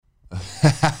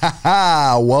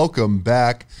Welcome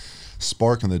back.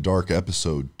 Spark in the Dark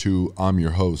episode 2. I'm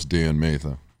your host, Dan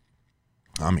Matha.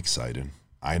 I'm excited.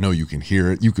 I know you can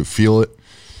hear it. You can feel it.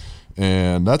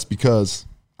 And that's because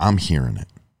I'm hearing it.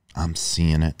 I'm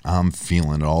seeing it. I'm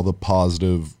feeling it. All the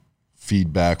positive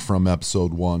feedback from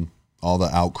episode 1, all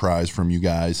the outcries from you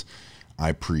guys. I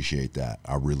appreciate that.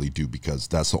 I really do, because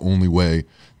that's the only way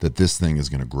that this thing is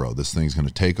going to grow. This thing's going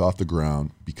to take off the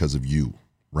ground because of you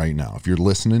right now. If you're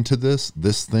listening to this,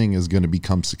 this thing is going to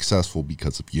become successful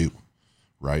because of you,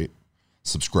 right?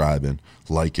 Subscribing,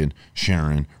 liking,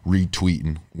 sharing,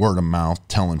 retweeting, word of mouth,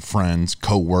 telling friends,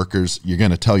 co-workers. You're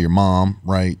going to tell your mom,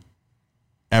 right?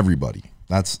 Everybody.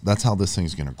 That's how this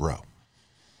thing's going to grow.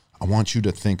 I want you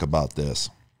to think about this.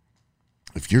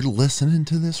 If you're listening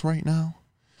to this right now,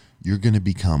 you're going to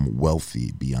become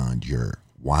wealthy beyond your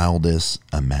wildest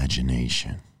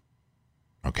imagination.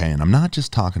 Okay? And I'm not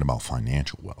just talking about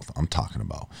financial wealth. I'm talking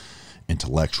about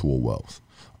intellectual wealth,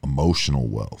 emotional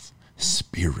wealth,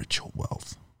 spiritual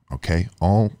wealth. Okay?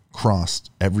 All across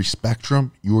every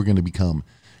spectrum, you are going to become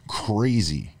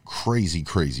crazy, crazy,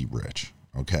 crazy rich.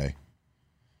 Okay?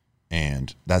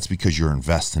 And that's because you're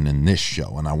investing in this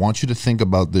show. And I want you to think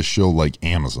about this show like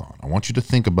Amazon. I want you to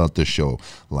think about this show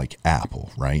like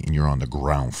Apple, right? And you're on the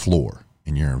ground floor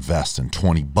and you're investing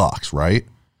 $20, right?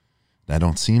 That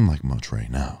don't seem like much right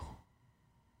now.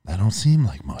 That don't seem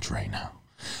like much right now.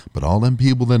 But all them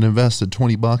people that invested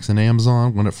 $20 in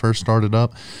Amazon when it first started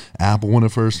up, Apple when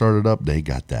it first started up, they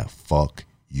got that fuck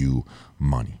you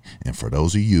money. And for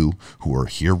those of you who are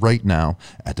here right now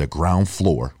at the ground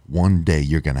floor, one day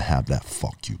you're going to have that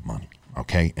fuck you money.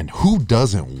 Okay. And who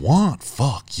doesn't want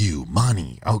fuck you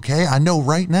money? Okay. I know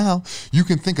right now you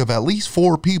can think of at least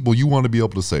 4 people you want to be able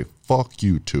to say fuck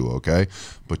you to. Okay.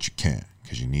 But you can't,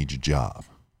 because you need your job,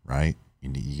 right?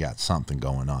 You got something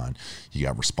going on. You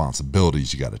got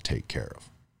responsibilities you got to take care of.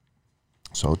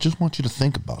 So I just want you to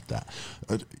think about that.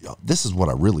 This is what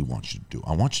I really want you to do.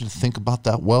 I want you to think about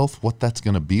that wealth, what that's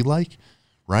going to be like,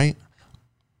 right?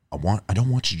 I don't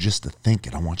want you just to think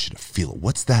it. I want you to feel it.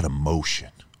 What's that emotion?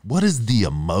 What is the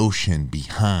emotion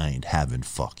behind having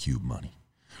fuck you money,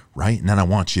 right? And then I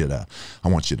want you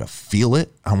to feel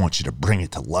it. I want you to bring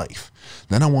it to life.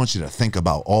 Then I want you to think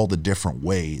about all the different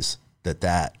ways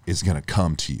that is going to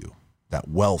come to you. That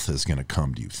wealth is going to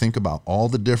come to you. Think about all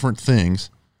the different things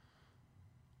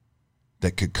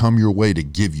that could come your way to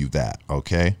give you that,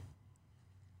 okay?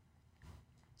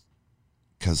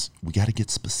 Because we got to get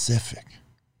specific.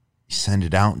 You send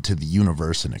it out into the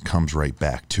universe and it comes right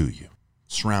back to you.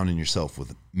 Surrounding yourself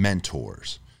with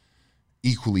mentors,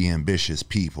 equally ambitious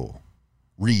people,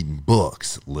 reading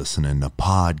books, listening to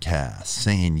podcasts,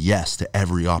 saying yes to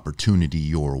every opportunity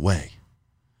your way.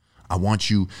 I want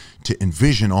you to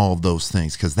envision all of those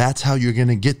things, because that's how you're going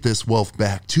to get this wealth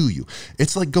back to you.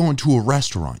 It's like going to a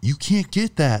restaurant. You can't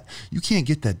get that. You can't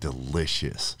get that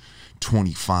delicious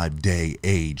 25-day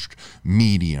aged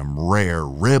medium rare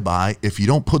ribeye if you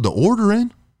don't put the order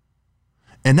in.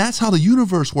 And that's how the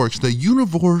universe works. The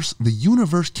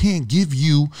universe can't give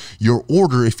you your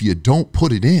order if you don't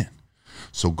put it in.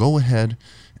 So go ahead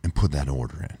and put that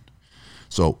order in.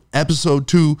 So episode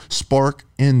 2, Spark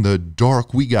in the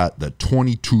Dark, we got the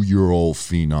 22-year-old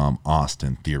phenom,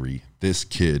 Austin Theory. This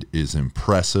kid is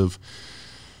impressive.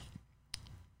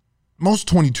 Most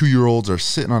 22-year-olds are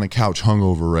sitting on a couch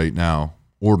hungover right now,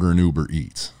 ordering Uber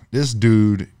Eats. This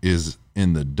dude is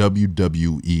in the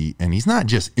WWE, and he's not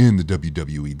just in the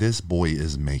WWE. This boy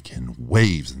is making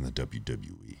waves in the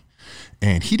WWE.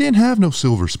 And he didn't have no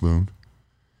silver spoon.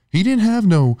 He didn't have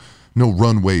no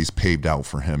runways paved out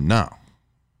for him. No.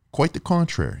 Quite the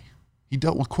contrary. He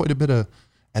dealt with quite a bit of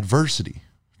adversity,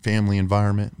 family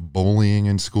environment, bullying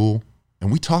in school. And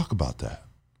we talk about that.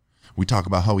 We talk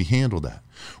about how he handled that.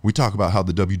 We talk about how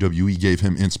the WWE gave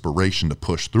him inspiration to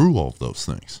push through all of those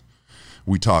things.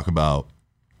 We talk about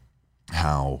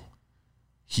how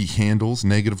he handles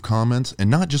negative comments, and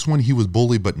not just when he was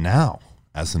bullied, but now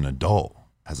as an adult,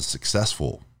 as a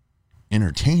successful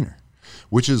entertainer,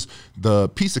 which is the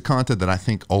piece of content that I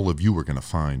think all of you are going to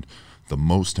find the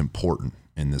most important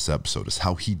in this episode, is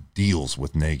how he deals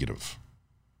with negative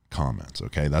comments.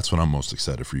 Okay. That's what I'm most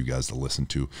excited for you guys to listen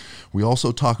to. We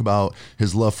also talk about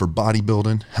his love for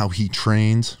bodybuilding, how he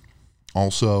trains.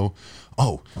 Also,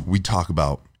 we talk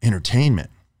about entertainment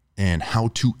and how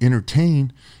to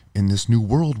entertain in this new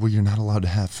world where you're not allowed to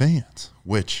have fans,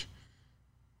 which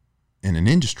in an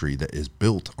industry that is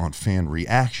built on fan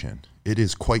reaction, it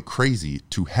is quite crazy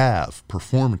to have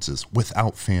performances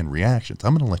without fan reactions.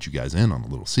 I'm going to let you guys in on a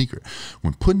little secret.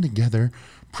 When putting together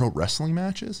pro wrestling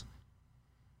matches,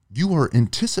 you are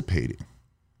anticipating,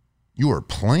 you are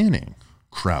planning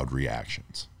crowd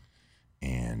reactions.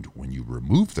 And when you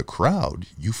remove the crowd,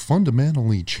 you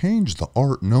fundamentally change the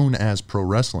art known as pro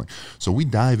wrestling. So we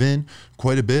dive in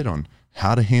quite a bit on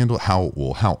how to handle how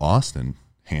Austin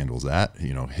handles that,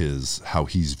 you know, how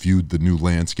he's viewed the new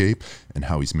landscape and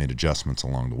how he's made adjustments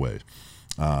along the way.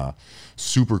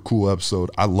 Super cool episode.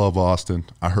 I love Austin.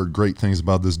 I heard great things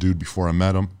about this dude before I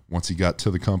met him. Once he got to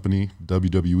the company,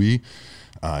 WWE,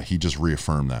 he just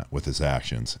reaffirmed that with his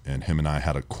actions. And him and I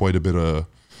had quite a bit of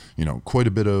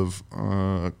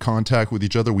contact with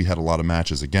each other. We had a lot of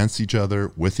matches against each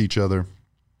other, with each other.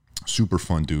 Super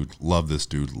fun dude. Love this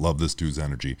dude. Love this dude's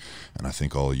energy. And I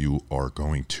think all of you are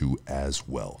going to as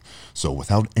well. So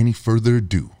without any further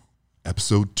ado,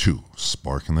 episode 2,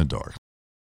 Spark in the Dark.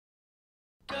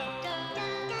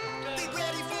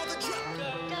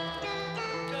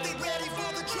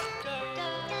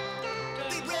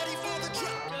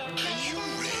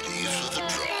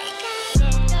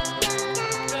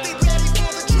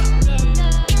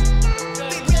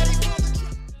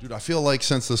 I feel like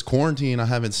since this quarantine, I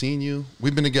haven't seen you.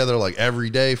 We've been together like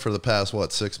every day for the past,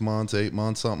 6 months, 8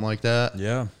 months, something like that.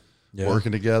 Yeah.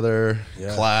 Working together,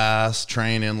 class,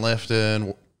 training,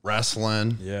 lifting,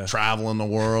 wrestling, traveling the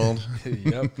world.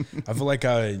 Yep. I feel like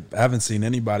I haven't seen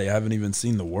anybody. I haven't even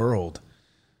seen the world.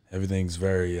 Everything's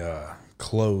very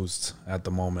closed at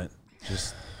the moment,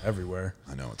 just everywhere.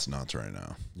 I know it's nuts right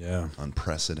now. Yeah.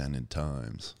 Unprecedented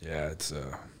times. Yeah, it's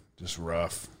just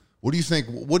rough. What do you think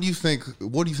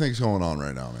is going on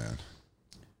right now, man?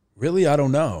 Really, I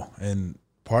don't know. And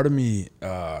part of me,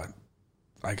 I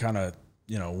kind of,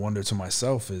 wonder to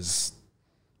myself, is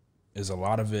a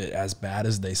lot of it as bad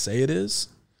as they say it is,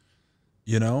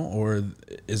 or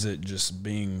is it just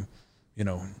being,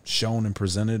 shown and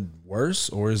presented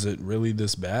worse, or is it really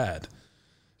this bad?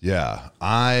 Yeah,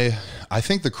 I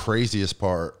think the craziest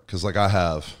part, because I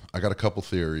got a couple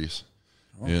theories.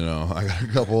 I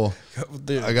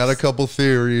got a couple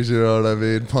theories, you know what I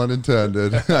mean? Pun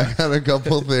intended. I got a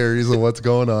couple theories of what's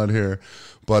going on here.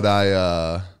 But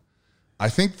I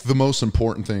think the most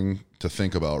important thing to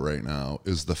think about right now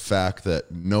is the fact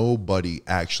that nobody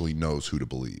actually knows who to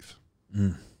believe.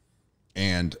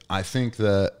 And I think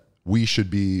that we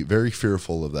should be very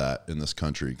fearful of that in this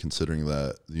country, considering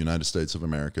that the United States of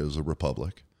America is a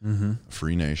republic, a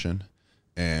free nation.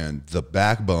 And the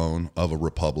backbone of a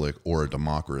republic or a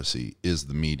democracy is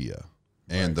the media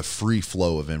and the free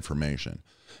flow of information.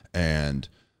 And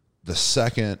the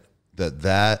second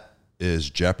that is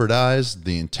jeopardized,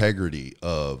 the integrity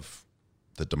of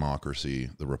the democracy,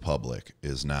 the republic,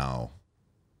 is now,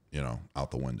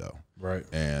 out the window. Right.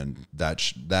 And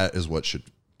that is what should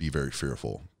be very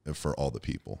fearful for all the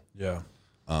people. Yeah.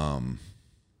 In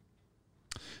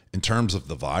terms of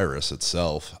the virus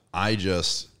itself, I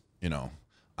just,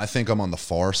 I think I'm on the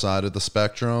far side of the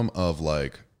spectrum of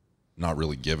not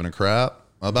really giving a crap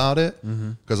about it,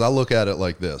 because I look at it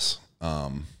like this.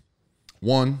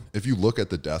 One, if you look at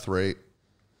the death rate,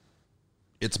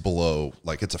 it's below,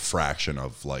 it's a fraction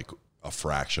of a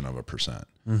percent.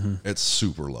 It's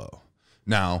super low.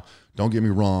 Now, don't get me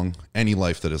wrong. Any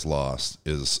life that is lost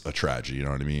is a tragedy. You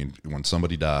know what I mean? When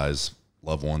somebody dies,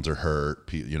 loved ones are hurt.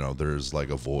 There's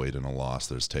a void and a loss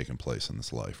that's taken place in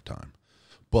this lifetime.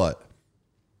 But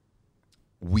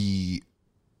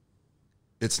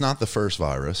it's not the first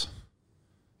virus,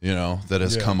 that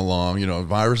has come along.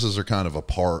 Viruses are kind of a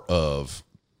part of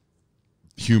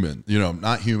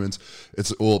not humans.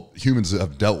 Humans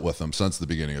have dealt with them since the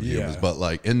beginning of humans, but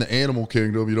in the animal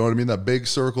kingdom, you know what I mean? That big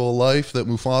circle of life that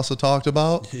Mufasa talked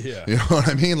about. Yeah. You know what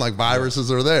I mean?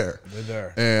 Viruses are there. They're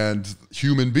there. And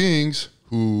human beings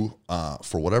who,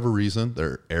 for whatever reason,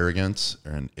 their arrogance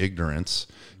and ignorance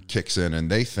kicks in, and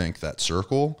they think that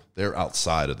they're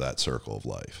outside of that circle of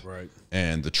life. Right.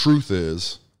 And the truth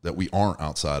is that we aren't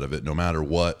outside of it, no matter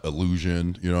what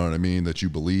illusion, you know what I mean, that you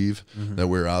believe that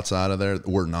we're outside of there.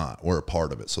 We're not. We're a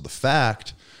part of it. So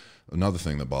another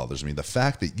thing that bothers me, the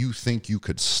fact that you think you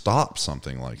could stop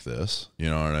something like this, you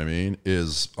know what I mean,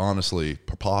 is honestly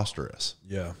preposterous.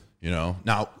 Yeah.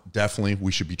 Now definitely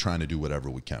we should be trying to do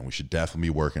whatever we can. We should definitely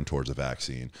be working towards a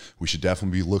vaccine. We should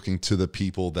definitely be looking to the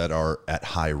people that are at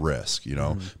high risk,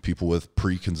 people with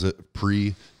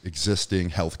pre-existing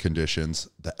health conditions,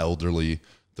 the elderly,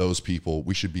 those people.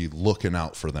 We should be looking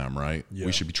out for them, right? Yeah.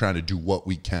 We should be trying to do what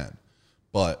we can.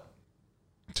 But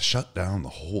to shut down the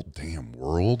whole damn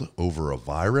world over a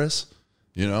virus,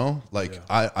 I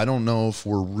don't know if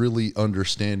we're really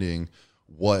understanding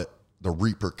what the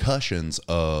repercussions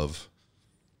of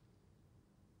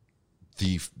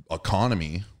the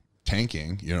economy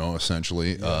tanking,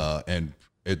 essentially, and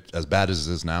it, as bad as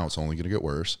it is now, it's only going to get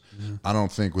worse. I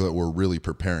don't think that we're really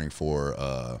preparing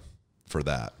for for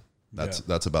that. Yeah.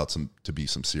 That's about to be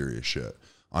some serious shit.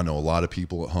 I know a lot of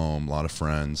people at home, a lot of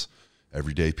friends,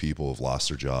 everyday people have lost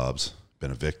their jobs,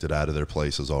 been evicted out of their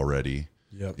places already.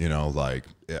 Yep. You know, like,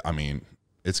 I mean,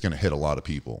 it's going to hit a lot of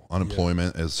people.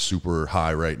 Unemployment is super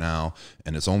high right now,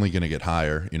 and it's only going to get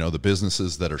higher. You know, the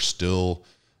businesses that are still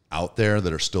out there,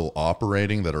 that are still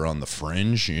operating, that are on the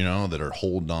fringe, you know, that are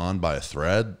holding on by a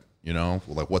thread, you know,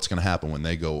 like what's going to happen when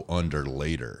they go under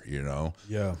later, you know?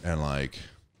 Yeah. And like,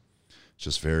 it's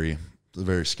just it's a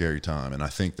very scary time. And I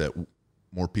think that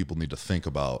more people need to think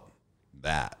about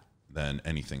that than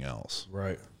anything else.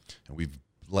 Right. And we've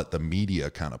let the media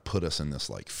kind of put us in this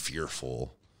like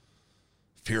fearful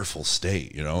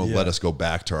state, you know, let us go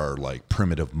back to our like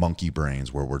primitive monkey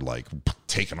brains where we're like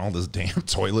taking all this damn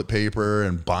toilet paper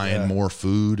and buying more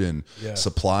food and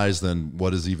supplies than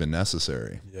what is even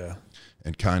necessary. Yeah.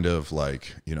 And kind of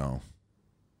like, you know,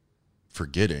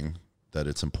 forgetting that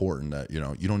it's important that, you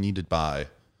know, you don't need to buy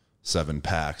 7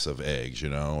 packs of eggs, you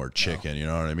know, or chicken, you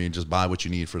know what I mean? Just buy what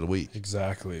you need for the week.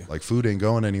 Exactly. Like food ain't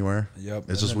going anywhere. Yep.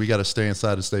 It's just we got to stay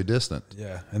inside and stay distant.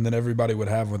 Yeah. And then everybody would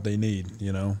have what they need,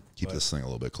 you know? Keep this thing a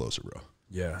little bit closer, bro.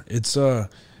 Yeah. It's,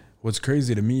 what's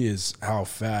crazy to me is how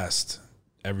fast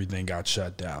everything got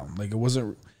shut down. Like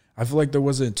I feel like there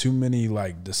wasn't too many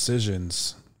like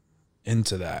decisions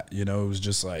into that, you know? It was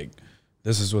just like,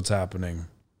 this is what's happening.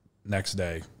 Next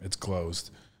day, it's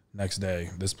closed. Next day,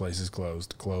 this place is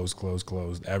closed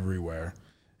everywhere.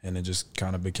 And it just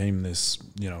kind of became this,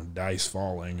 you know, dice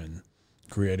falling and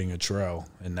creating a trail.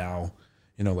 And now,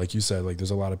 you know, like you said, like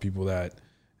there's a lot of people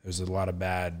there's a lot of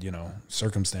bad, you know,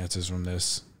 circumstances from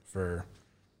this for,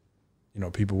 you know,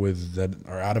 people that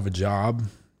are out of a job,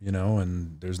 you know,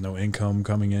 and there's no income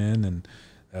coming in. And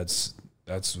that's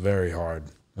very hard,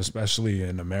 especially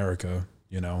in America,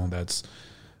 you know,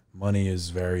 money is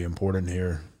very important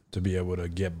here to be able to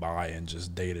get by in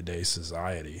just day-to-day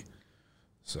society.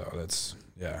 So it's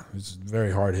a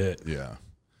very hard hit. Yeah.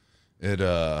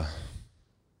 Oh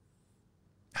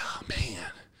man,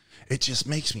 it just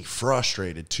makes me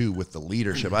frustrated too with the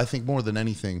leadership. I think more than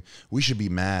anything, we should be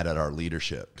mad at our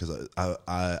leadership because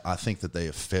I think that they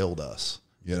have failed us,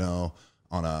 you know,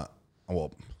 I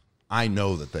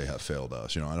know that they have failed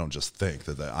us. You know, I don't just think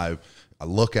that I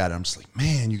look at it, I'm just like,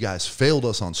 man, you guys failed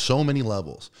us on so many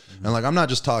levels. Mm-hmm. And like, I'm not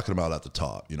just talking about at the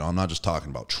top, you know, I'm not just talking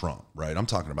about Trump, right? I'm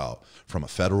talking about from a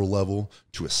federal level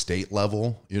to a state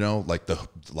level, you know, like the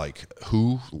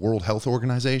World Health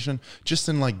Organization, just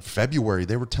in like February,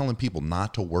 they were telling people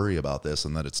not to worry about this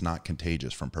and that it's not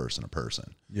contagious from person to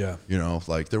person. Yeah. You know,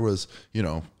 like there was, you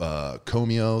know,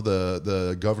 Comio,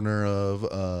 the governor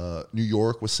of New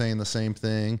York was saying the same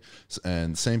thing,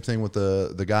 and same thing with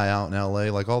the guy out in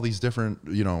LA, like all these different,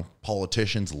 you know,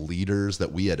 politicians, leaders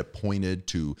that we had appointed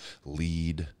to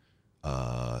lead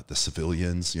the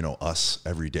civilians, you know, us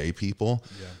everyday people.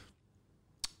 Yeah.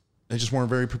 They just weren't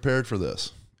very prepared for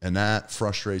this. And that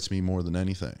frustrates me more than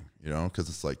anything, you know, because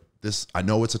it's like this. I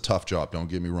know it's a tough job. Don't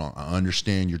get me wrong. I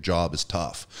understand your job is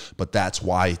tough, but that's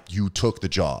why you took the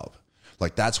job.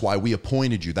 Like, that's why we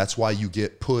appointed you. That's why you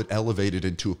get elevated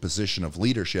into a position of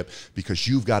leadership, because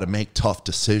you've got to make tough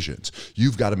decisions.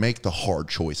 You've got to make the hard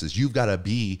choices. You've got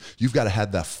to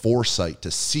have that foresight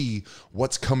to see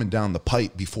what's coming down the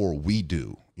pipe before we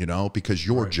do, you know, because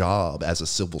your job as a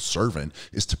civil servant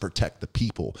is to protect the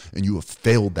people, and you have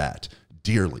failed that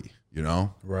dearly, you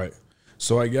know? Right.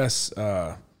 So I guess,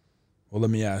 well, let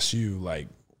me ask you, like,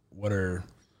 what are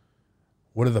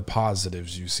the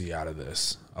positives you see out of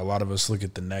this? A lot of us look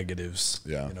at the negatives,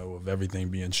 you know, of everything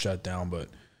being shut down, but,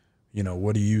 you know,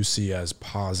 what do you see as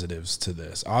positives to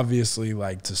this? Obviously,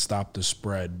 like, to stop the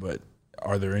spread, but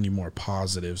are there any more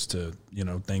positives to, you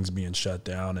know, things being shut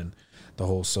down and the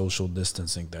whole social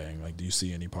distancing thing? Like, do you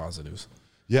see any positives?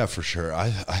 Yeah, for sure. I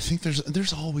think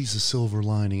there's always a silver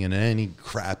lining in any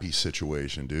crappy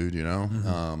situation, dude, you know?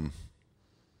 Mm-hmm.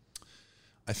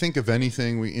 I think if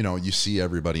anything, you see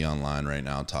everybody online right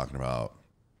now talking about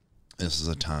this is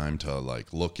a time to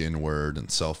like look inward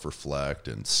and self-reflect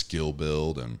and skill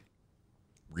build and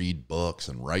read books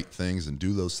and write things and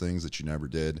do those things that you never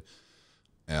did.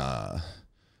 It's a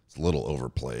little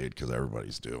overplayed because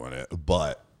everybody's doing it,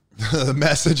 but the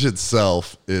message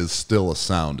itself is still a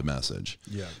sound message.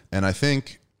 Yeah. And I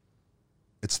think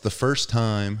it's the first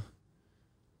time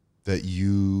that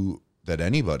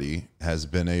anybody has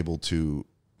been able to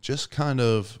just kind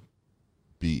of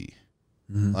be.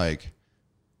 Mm-hmm. Like,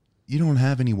 you don't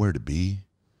have anywhere to be.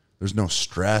 There's no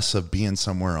stress of being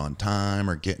somewhere on time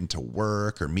or getting to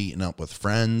work or meeting up with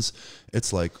friends.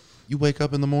 It's like you wake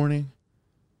up in the morning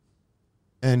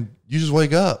and you just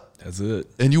wake up That's it.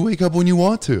 And you wake up when you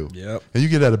want to. Yep. And you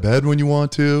get out of bed when you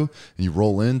want to, and you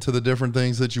roll into the different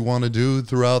things that you want to do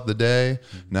throughout the day.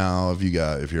 Now,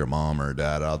 if you're a mom or a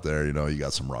dad out there, you know, you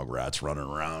got some rugrats running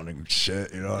around and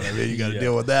shit, you know what I mean? You got to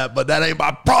deal with that, but that ain't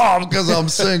my problem because I'm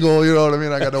single, you know what I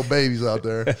mean? I got no babies out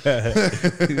there.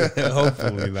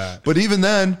 Hopefully not. But even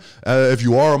then, if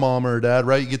you are a mom or a dad,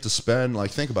 right, you get to spend,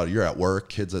 like, think about it. You're at work,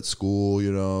 kids at school,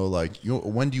 you know, like,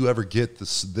 when do you ever get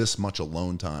this much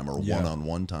alone time or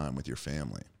one-on-one time with your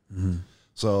family?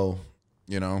 So,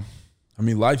 you know. I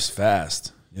mean, life's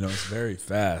fast. You know, it's very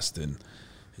fast, and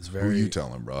it's very. Who are you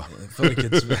telling, bro? I feel like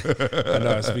it's. I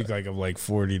know I speak like I'm like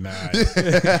 49. Life's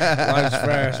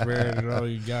fast, man. You know,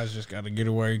 you guys just got to get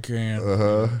it where you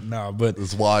can. No, but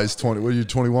it's wise. 20. What are you?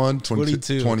 21?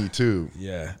 22. 22.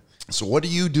 Yeah. So, what are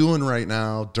you doing right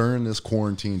now during this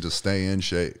quarantine to stay in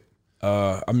shape?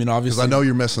 I mean, obviously, because I know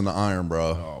you're missing the iron,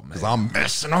 bro. Oh, man.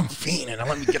 Because I'm fiending.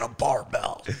 Let me get a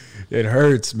barbell. It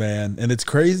hurts, man. And it's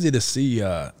crazy to see.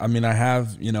 I mean, I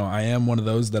am one of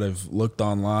those that have looked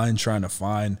online trying to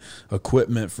find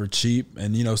equipment for cheap.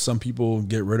 And, you know, some people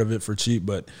get rid of it for cheap,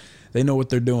 but they know what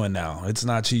they're doing now. It's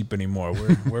not cheap anymore.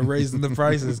 We're raising the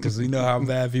prices because we know how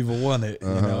bad people want it, you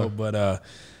know. But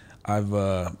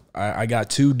I got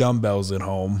 2 dumbbells at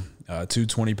home. 2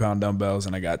 20-pound dumbbells,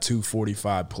 and I got 2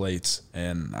 45 plates,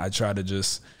 and I try to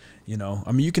just, you know,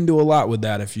 I mean, you can do a lot with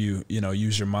that if you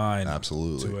use your mind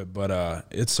to it, but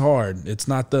it's hard. It's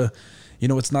not the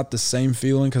same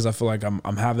feeling because I feel like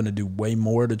I'm having to do way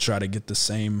more to try to get the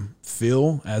same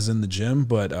feel as in the gym,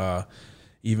 but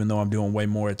even though I'm doing way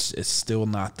more, it's still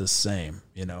not the same,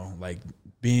 you know, like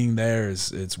being there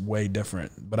it's way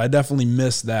different, but I definitely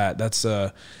miss that. That's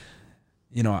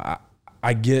you know,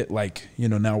 I get, like, you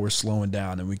know, now we're slowing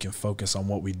down and we can focus on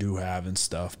what we do have and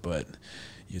stuff, but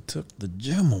you took the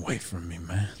gym away from me,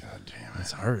 man. God damn it.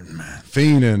 It's hurting, man.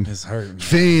 Fiending. It's hurting. Man.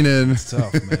 Fiending. It's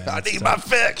tough, man. I need my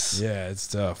fix. Yeah, it's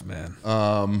tough, man.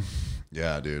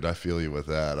 Yeah, dude, I feel you with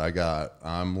that.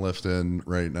 I'm lifting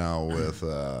right now with,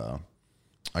 I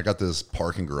got this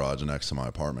parking garage next to my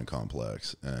apartment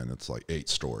complex, and it's like 8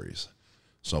 stories.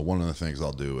 So one of the things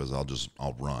I'll do is I'll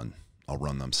run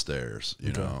them stairs,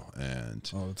 you know, and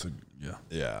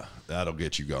yeah, that'll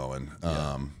get you going.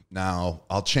 Yeah. Now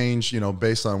I'll change, you know,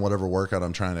 based on whatever workout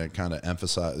I'm trying to kind of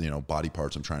emphasize, you know, body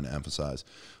parts I'm trying to emphasize.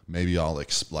 Maybe I'll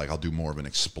do more of an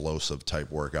explosive type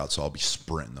workout. So I'll be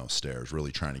sprinting those stairs,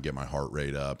 really trying to get my heart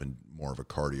rate up and more of a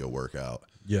cardio workout.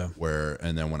 Yeah.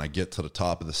 And then when I get to the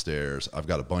top of the stairs, I've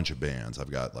got a bunch of bands.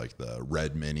 I've got like the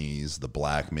red minis, the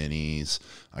black minis.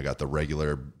 I got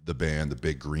the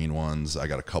big green ones. I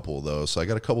got a couple of those. So I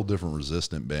got a couple different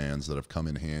resistant bands that have come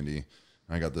in handy.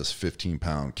 I got this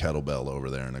 15-pound kettlebell over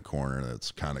there in the corner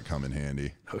that's kind of come in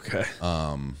handy. Okay.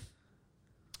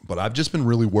 But I've just been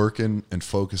really working and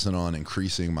focusing on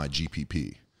increasing my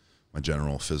GPP, my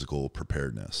general physical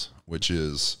preparedness, which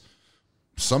is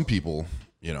some people,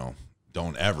 you know,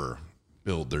 don't ever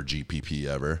build their GPP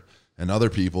ever. And other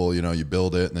people, you know, you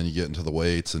build it and then you get into the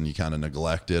weights and you kind of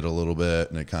neglect it a little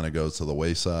bit and it kind of goes to the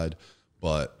wayside.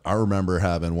 But I remember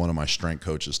having one of my strength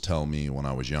coaches tell me when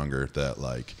I was younger that,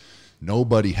 like,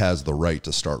 nobody has the right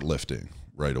to start lifting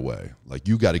right away. Like,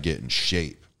 you got to get in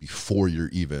shape before you're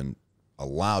even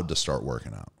allowed to start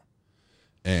working out.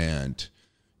 And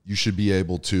you should be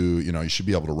able to,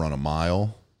 run a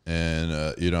mile and,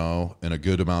 in a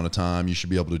good amount of time. You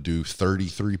should be able to do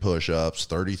 33 push-ups,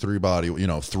 33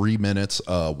 body, 3 minutes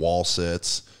wall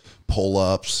sits,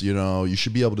 pull-ups. You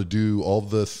should be able to do all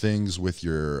the things with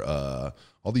your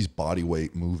all these body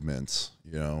weight movements.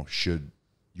 You should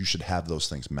have those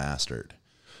things mastered.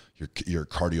 Your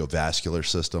cardiovascular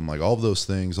system, like all of those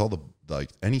things,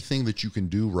 anything that you can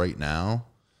do right now,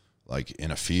 like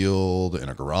in a field, in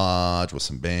a garage with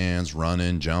some bands,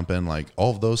 running, jumping, like all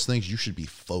of those things, you should be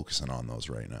focusing on those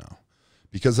right now.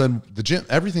 Because then the gym,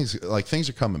 everything's like, things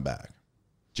are coming back.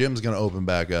 Gym's going to open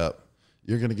back up.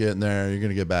 You're going to get in there. You're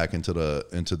going to get back into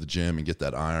the gym and get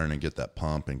that iron and get that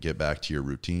pump and get back to your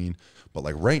routine. But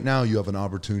like right now, you have an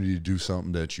opportunity to do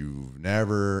something that you've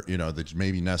never, that you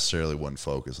maybe necessarily wouldn't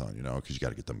focus on, because you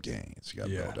got to get them gains. You got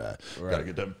to build that. Right. Got to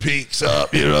get them peaks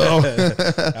up,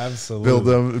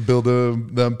 Absolutely. build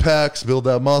them pecs, build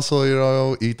that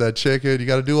muscle, eat that chicken. You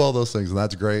got to do all those things. And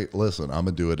that's great. Listen, I'm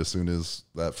going to do it as soon as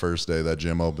that first day that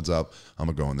gym opens up. I'm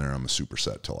going to go in there. I'm going to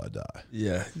superset till I die.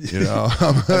 Yeah.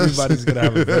 Everybody's going to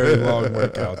have a very long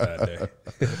workout that day.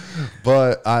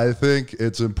 But I think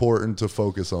it's important to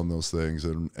focus on those things.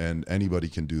 And anybody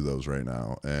can do those right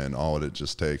now. And all it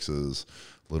just takes is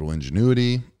a little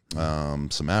ingenuity,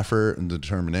 some effort and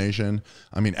determination.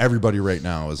 I mean, everybody right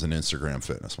now is an Instagram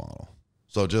fitness model.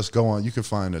 So just go on. You can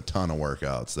find a ton of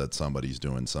workouts that somebody's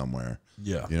doing somewhere.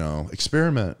 Yeah. You know,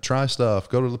 experiment, try stuff,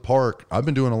 go to the park. I've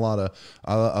been doing a lot of,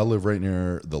 I live right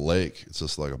near the lake. It's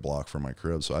just like a block from my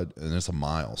crib. And it's a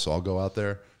mile. So I'll go out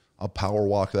there, I'll power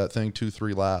walk that thing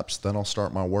 2-3 laps. Then I'll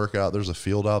start my workout. There's a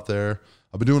field out there.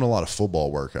 I've been doing a lot of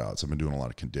football workouts. I've been doing a lot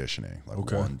of conditioning, like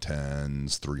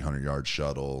 110s, 300-yard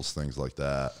shuttles, things like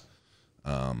that.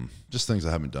 Just things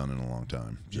I haven't done in a long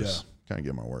time. Just kind of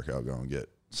get my workout going, get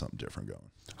something different going.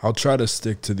 I'll try to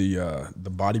stick to the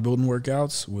bodybuilding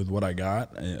workouts with what I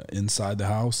got inside the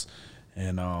house.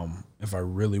 And if I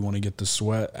really want to get the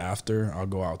sweat after, I'll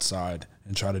go outside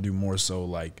and try to do more so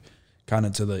like kind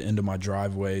of to the end of my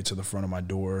driveway, to the front of my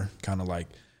door, kind of like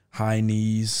high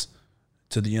knees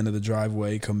to the end of the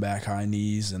driveway, come back high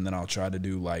knees, and then I'll try to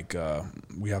do like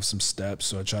we have some steps,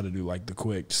 so I try to do like the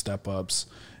quick step ups,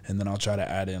 and then I'll try to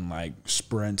add in like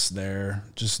sprints there,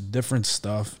 just different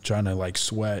stuff, trying to like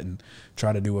sweat and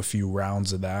try to do a few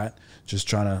rounds of that, just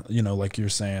trying to, you know, like you're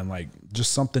saying, like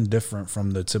just something different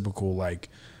from the typical like,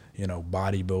 you know,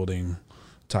 bodybuilding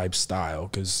type style,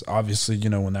 because obviously, you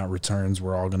know, when that returns,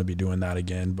 we're all going to be doing that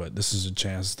again, but this is a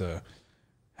chance to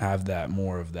have that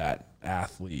more of that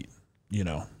athlete, you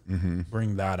know,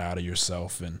 bring that out of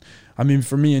yourself. And I mean,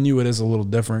 for me and you, it is a little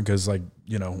different because, like,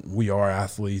 you know, we are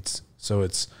athletes, so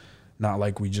it's not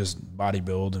like we just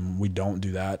bodybuild and we don't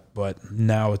do that. But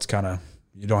now it's kind of,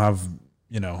 you don't have,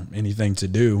 you know, anything to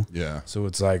do. Yeah. So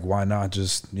it's like, why not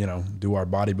just, you know, do our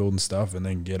bodybuilding stuff and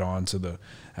then get on to the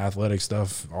athletic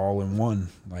stuff all in one?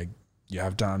 Like, you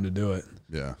have time to do it.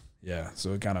 Yeah. Yeah.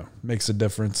 So it kind of makes a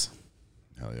difference.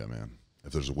 Hell yeah, man.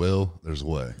 If there's a will, there's a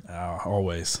way.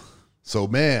 Always. So,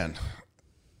 man,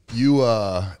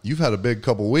 you've had a big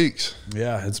couple weeks.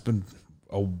 Yeah, it's been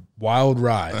a wild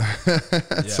ride.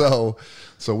 So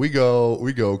we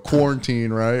go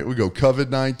quarantine, right? We go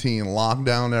COVID-19, lock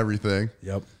down everything.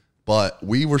 Yep. But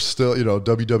we were still, you know,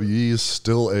 WWE is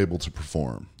still able to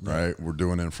perform, right? We're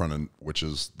doing it in front of, which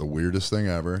is the weirdest thing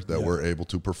ever, that we're able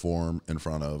to perform in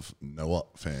front of no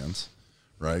fans,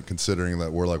 right? Considering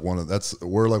that we're like one of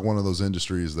those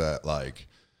industries that, like,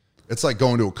 it's like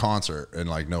going to a concert and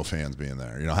like no fans being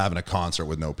there, you know, having a concert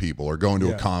with no people, or going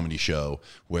to a comedy show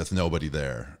with nobody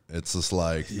there. It's just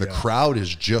like the crowd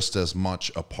is just as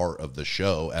much a part of the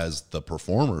show as the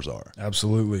performers are.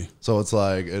 Absolutely. So it's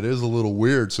like, it is a little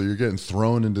weird. So you're getting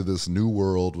thrown into this new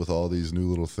world with all these new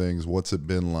little things. What's it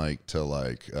been like to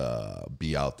like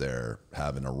be out there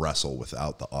having to wrestle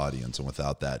without the audience and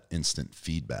without that instant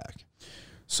feedback?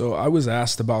 So I was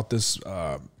asked about this,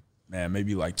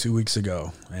 maybe like 2 weeks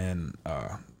ago, and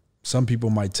some people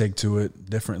might take to it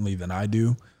differently than I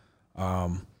do.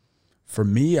 For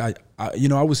me, I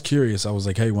was curious. I was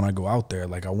like, hey, when I go out there,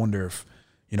 like, I wonder if,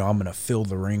 you know, I'm going to feel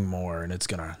the ring more, and it's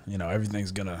going to, you know,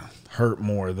 everything's going to hurt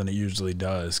more than it usually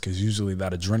does, because usually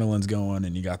that adrenaline's going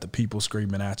and you got the people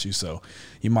screaming at you. So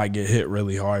you might get hit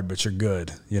really hard, but you're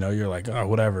good. You know, you're like, oh,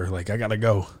 whatever, like, I got to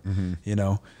go, you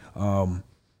know.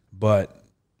 But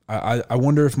I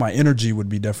wonder if my energy would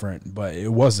be different, but it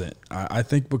wasn't. I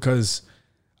think because,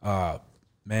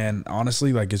 man,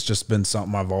 honestly, like, it's just been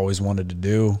something I've always wanted to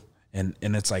do. And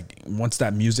it's like, once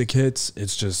that music hits,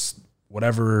 it's just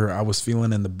whatever I was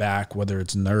feeling in the back, whether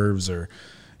it's nerves or,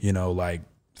 you know, like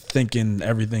thinking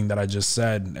everything that I just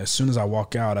said, as soon as I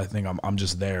walk out, I think I'm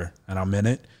just there and I'm in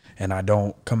it, and I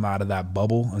don't come out of that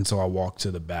bubble until I walk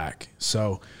to the back.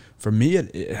 So for me,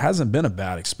 it hasn't been a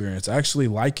bad experience. I actually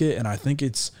like it, and I think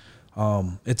it's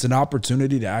an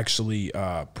opportunity to actually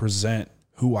present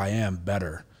who I am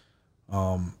better,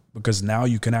 because now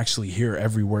you can actually hear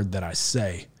every word that I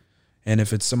say. And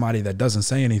if it's somebody that doesn't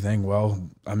say anything, well,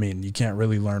 I mean, you can't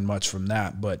really learn much from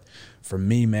that. But for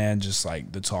me, man, just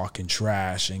like the talking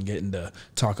trash and getting to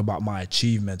talk about my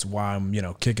achievements while I'm, you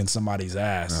know, kicking somebody's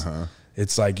ass,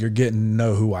 it's like you're getting to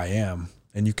know who I am.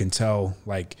 And you can tell,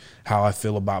 like, how I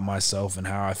feel about myself and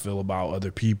how I feel about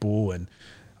other people. And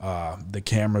the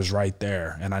camera's right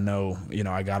there. And I know, you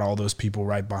know, I got all those people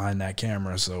right behind that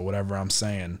camera. So whatever I'm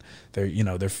saying,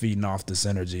 they're feeding off this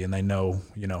energy, and they know,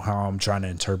 you know, how I'm trying to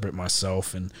interpret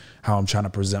myself and how I'm trying to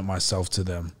present myself to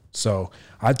them. So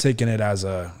I've taken it as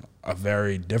a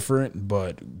very different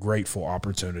but grateful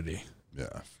opportunity.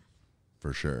 Yeah,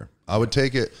 for sure. I would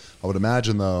take it. I would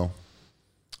imagine, though,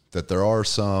 that there are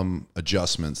some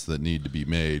adjustments that need to be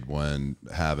made when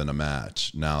having a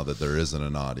match now that there isn't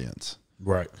an audience.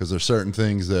 Right. Because there's certain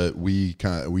things that we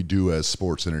do as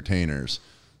sports entertainers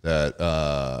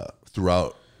that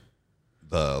throughout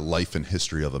the life and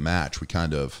history of a match, we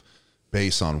kind of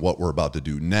base on what we're about to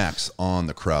do next on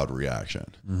the crowd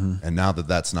reaction. And now that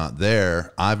that's not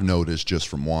there, I've noticed just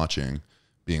from watching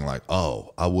being like,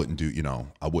 oh, I wouldn't do,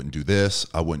 I wouldn't do this,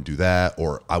 I wouldn't do that,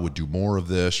 or I would do more of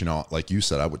this, like you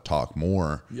said, I would talk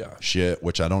more shit,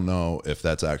 which I don't know if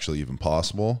that's actually even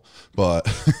possible, but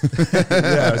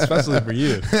yeah, especially for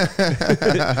you.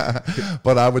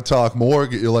 But I would talk more,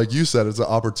 like you said, it's an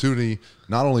opportunity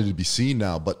not only to be seen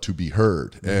now, but to be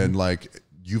heard. And like,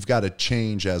 you've got to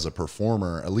change as a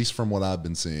performer, at least from what I've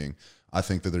been seeing. I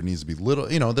think that there needs to be little,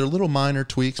 they're little minor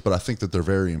tweaks, but I think that they're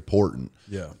very important.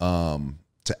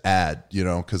 To add,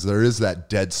 because there is that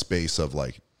dead space of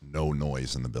like no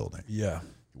noise in the building. Yeah.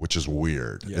 Which is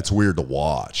weird. Yeah. It's weird to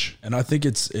watch. And I think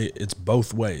it's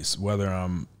both ways, whether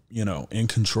I'm, in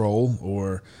control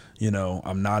or,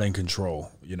 I'm not in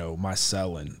control, my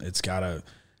selling,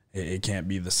 it can't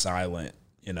be the silent,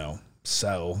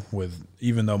 sell with,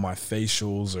 even though my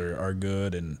facials are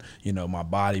good and, my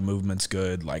body movement's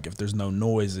good. Like if there's no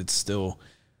noise, it's still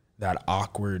that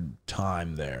awkward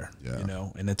time there,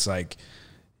 and it's like,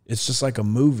 it's just like a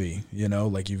movie,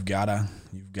 like you've gotta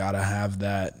have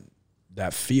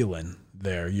that feeling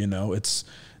there, it's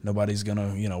nobody's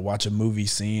gonna, watch a movie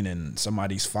scene and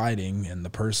somebody's fighting and the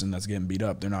person that's getting beat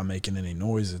up, they're not making any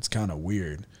noise. It's kind of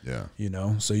weird.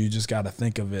 So you just got to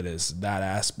think of it as that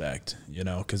aspect,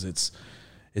 because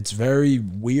it's very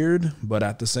weird, but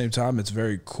at the same time, it's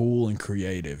very cool and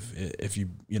creative if you,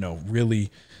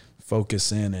 really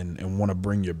focus in and want to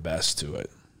bring your best to it.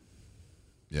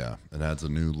 Yeah, it adds a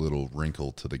new little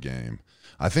wrinkle to the game.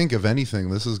 I think, if anything,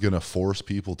 this is going to force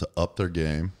people to up their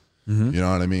game. You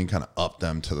know what I mean? Kind of up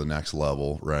them to the next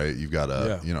level, right? You've got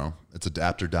to, it's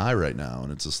adapt or die right now.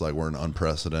 And it's just like we're in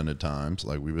unprecedented times,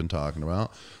 like we've been talking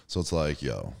about. So it's like,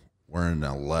 we're in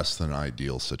a less than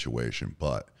ideal situation.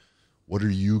 But what are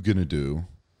you going to do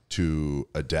to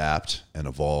adapt and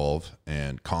evolve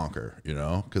and conquer,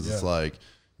 Because it's like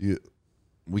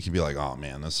we can be like, oh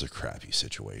man, this is a crappy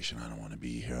situation. I don't want to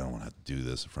be here. I don't want to have to do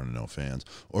this in front of no fans.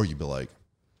 Or you'd be like,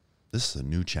 this is a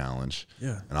new challenge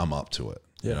and I'm up to it,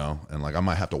 and like, I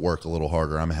might have to work a little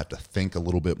harder. I might have to think a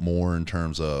little bit more in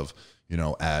terms of, I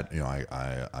got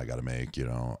to make,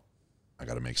 I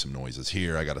got to make some noises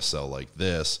here. I got to sell like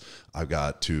this. I've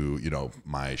got to,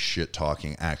 my shit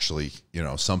talking actually,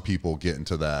 some people get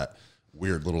into that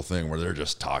weird little thing where they're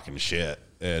just talking shit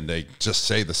and they just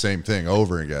say the same thing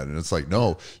over again. And it's like,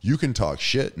 no, you can talk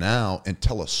shit now and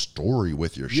tell a story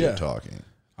with your shit talking.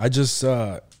 I just,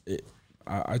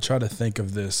 I try to think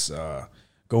of this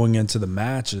going into the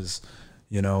matches,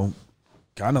 kind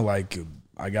of like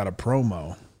I got a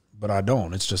promo, but I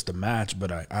don't. It's just a match,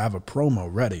 but I have a promo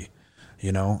ready.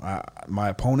 My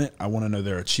opponent, I want to know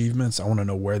their achievements. I want to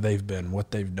know where they've been,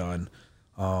 what they've done.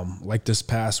 Like this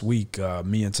past week,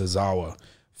 me and Tozawa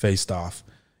faced off.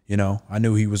 I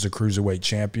knew he was a cruiserweight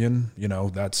champion.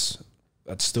 That's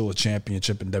still a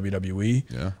championship in WWE.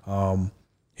 Yeah.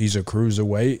 He's a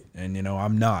cruiserweight, and,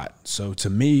 I'm not. So to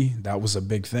me, that was a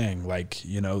big thing. Like,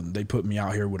 they put me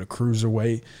out here with a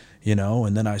cruiserweight,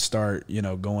 and then I start,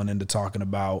 going into talking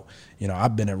about,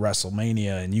 I've been at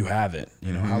WrestleMania and you haven't,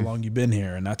 how long you been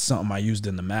here? And that's something I used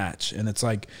in the match. And it's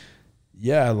like,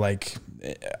 yeah, like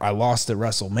I lost at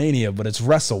WrestleMania, but it's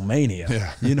WrestleMania.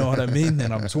 Yeah. You know what I mean?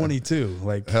 And I'm 22.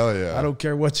 Like, hell yeah. I don't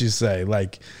care what you say.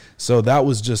 Like, so that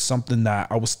was just something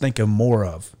that I was thinking more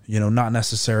of, not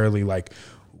necessarily like,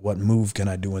 what move can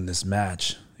I do in this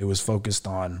match? It was focused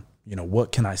on,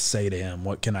 what can I say to him?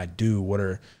 What can I do? What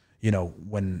are,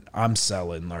 when I'm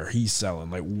selling or he's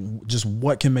selling, like just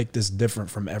what can make this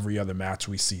different from every other match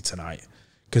we see tonight?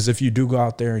 Because if you do go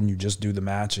out there and you just do the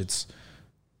match,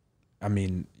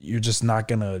 you're just not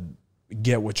going to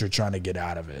get what you're trying to get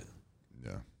out of it.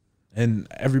 Yeah. And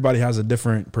everybody has a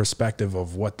different perspective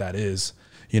of what that is,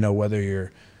 whether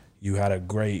you had a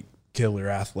great killer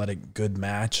athletic good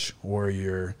match or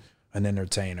you're an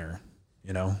entertainer,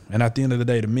 and at the end of the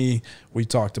day, to me, we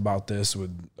talked about this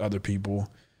with other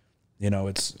people,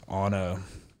 it's on a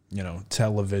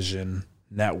television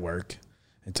network,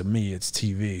 and to me it's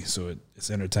TV, so it's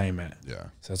entertainment.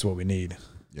 So that's what we need.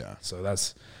 So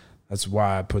that's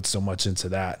why I put so much into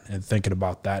that and thinking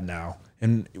about that now.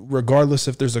 And regardless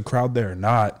if there's a crowd there or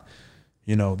not,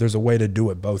 there's a way to do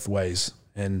it both ways.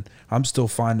 And I'm still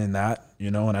finding that,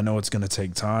 and I know it's going to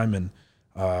take time. And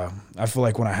I feel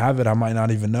like when I have it, I might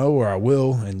not even know, or I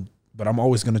will. But I'm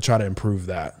always going to try to improve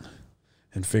that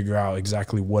and figure out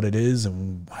exactly what it is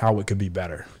and how it could be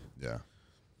better. Yeah.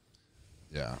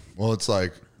 Yeah. Well, it's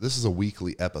like, this is a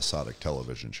weekly episodic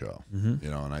television show,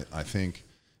 and I think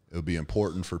it would be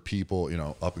important for people,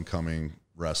 up and coming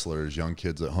wrestlers, young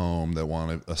kids at home that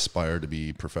want to aspire to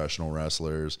be professional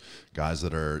wrestlers, guys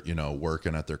that are,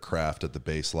 working at their craft at the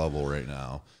base level right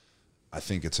now. I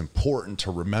think it's important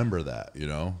to remember that,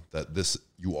 that this,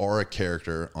 you are a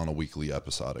character on a weekly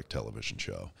episodic television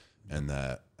show, and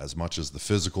that as much as the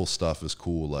physical stuff is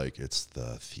cool, like it's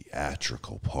the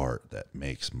theatrical part that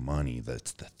makes money.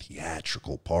 That's the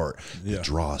theatrical part that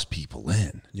draws people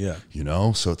in. Yeah. You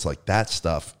know? So it's like that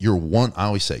stuff. I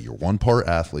always say you're one part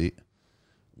athlete,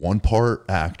 one part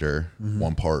actor,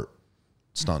 one part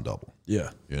stunt double. Yeah.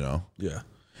 You know? Yeah.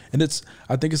 And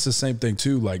I think it's the same thing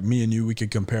too. Like me and you, we could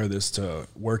compare this to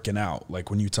working out. Like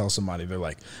when you tell somebody, they're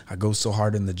like, I go so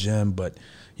hard in the gym, but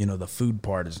you know, the food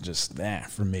part is just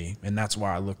for me. And that's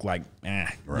why I look like,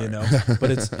 right. you know,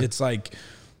 but it's like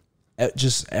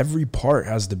just every part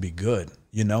has to be good,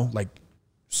 you know, like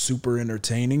super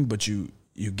entertaining, but you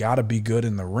gotta be good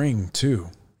in the ring too.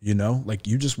 You know, like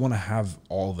you just want to have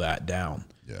all that down.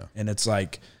 Yeah. And it's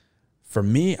like, for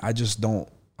me,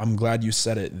 I'm glad you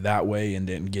said it that way and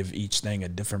didn't give each thing a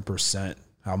different percent.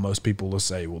 How most people will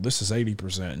say, well, this is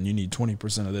 80% and you need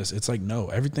 20% of this. It's like, no,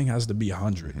 everything has to be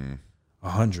 100.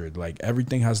 100. Like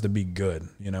everything has to be good,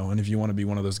 you know? And if you want to be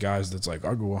one of those guys that's like,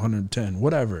 I'll go 110,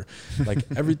 whatever. Like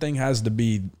everything has to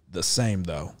be the same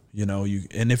though, you know?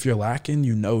 And if you're lacking,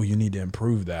 you know you need to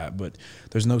improve that. But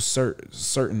there's no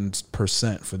certain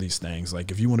percent for these things.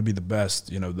 Like if you want to be the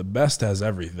best, you know, the best has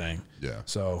everything. Yeah.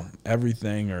 So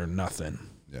everything or nothing.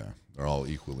 Yeah. They're all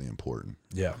equally important.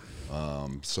 Yeah.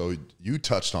 So you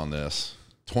touched on this.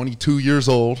 22 years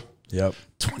old. Yep.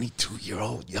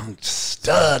 22-year-old young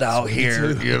stud out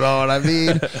here. You know what I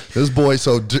mean?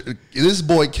 This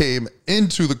boy came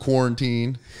into the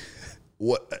quarantine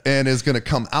and is going to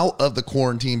come out of the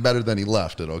quarantine better than he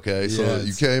left it. Okay. So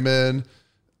you came in,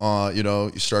 you know,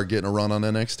 you start getting a run on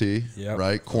NXT,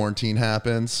 right? Quarantine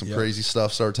happens. Some crazy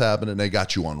stuff starts happening. They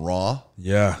got you on Raw.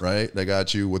 Yeah. Right. They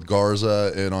got you with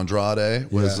Garza and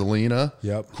Andrade with Zelina.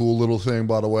 Yep. Cool little thing,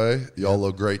 by the way. Y'all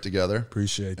look great together.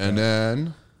 Appreciate that. And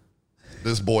then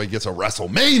this boy gets a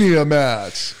WrestleMania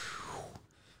match.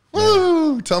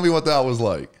 Woo! Tell me what that was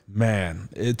like. Man,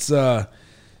 it's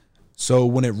so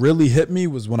when it really hit me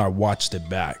was when I watched it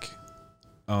back.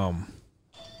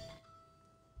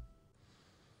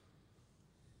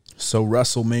 So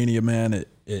WrestleMania, man,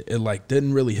 it like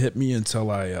didn't really hit me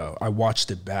until I watched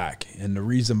it back. And the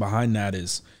reason behind that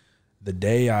is the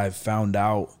day I found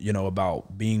out, you know,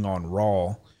 about being on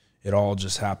Raw, it all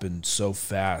just happened so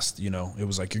fast. You know, it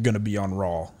was like, you're going to be on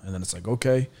Raw. And then it's like,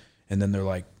 okay. And then they're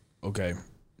like, okay,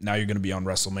 now you're going to be on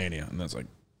WrestleMania. And then it's like,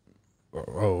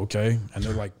 oh, okay. And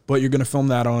they're like, but you're going to film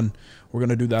that we're going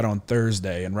to do that on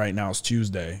Thursday. And right now it's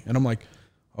Tuesday. And I'm like,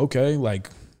 okay, like,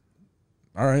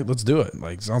 all right, let's do it.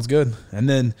 Like, sounds good. And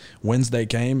then Wednesday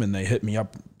came and they hit me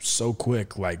up so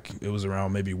quick. Like it was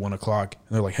around maybe 1 o'clock.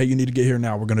 And they're like, hey, you need to get here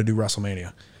now. We're going to do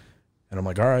WrestleMania. And I'm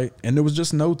like, all right. And there was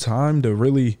just no time to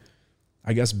really,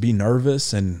 I guess, be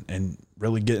nervous and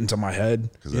really get into my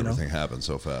head. Because everything happened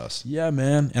so fast. Yeah,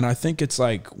 man. And I think it's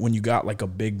like when you got like a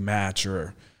big match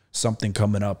or something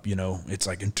coming up, you know, it's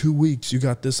like in 2 weeks you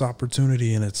got this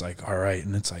opportunity and it's like, all right.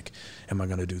 And it's like, am I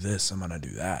going to do this? Am I going to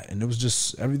do that? And it was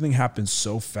just, everything happened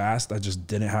so fast. I just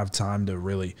didn't have time to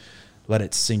really let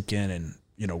it sink in and,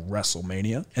 you know,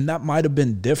 WrestleMania. And that might have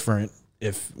been different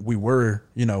if we were,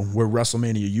 you know, where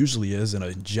WrestleMania usually is, in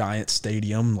a giant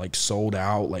stadium, like sold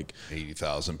out, like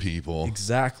 80,000 people.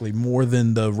 Exactly. More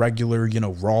than the regular, you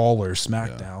know, Raw or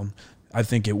SmackDown. Yeah. I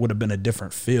think it would have been a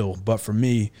different feel. But for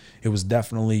me, it was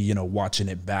definitely, you know, watching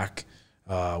it back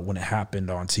when it happened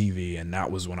on TV. And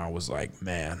that was when I was like,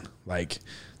 man, like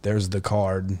there's the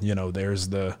card, you know, there's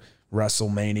the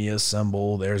WrestleMania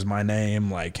symbol. There's my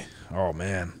name. Like, oh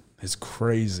man, it's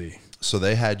crazy. So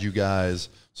they had you guys.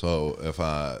 So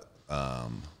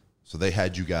so they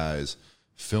had you guys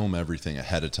film everything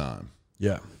ahead of time.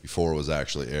 Yeah. Before it was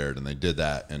actually aired, and they did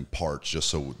that in parts just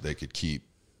so they could keep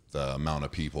the amount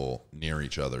of people near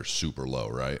each other super low,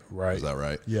 right? Right. Is that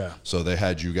right? Yeah. So they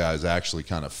had you guys actually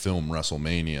kind of film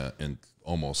WrestleMania and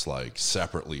almost like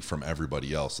separately from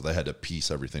everybody else. So they had to piece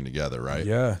everything together, right?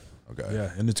 Yeah. Okay.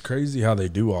 Yeah. And it's crazy how they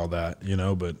do all that, you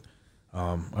know, but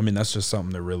I mean, that's just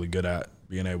something they're really good at,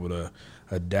 being able to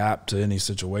adapt to any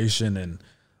situation. And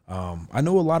I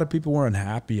know a lot of people were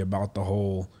unhappy about the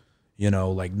whole, you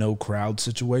know, like no crowd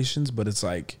situations, but it's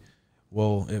like,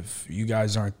 well, if you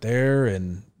guys aren't there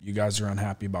and you guys are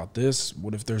unhappy about this,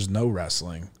 what if there's no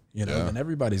wrestling? You know, then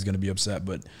everybody's going to be upset.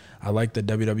 But I like that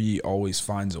WWE always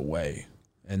finds a way.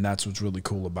 And that's what's really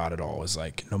cool about it all, is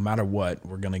like, no matter what,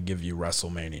 we're going to give you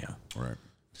WrestleMania. Right.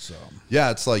 So, yeah,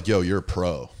 it's like, yo, you're a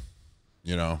pro,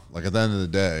 you know, like at the end of the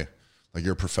day, like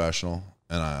you're a professional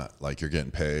and like you're getting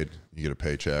paid, you get a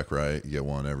paycheck, right? You get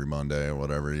one every Monday or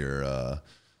whatever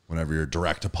whenever your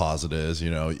direct deposit is, you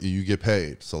know, you get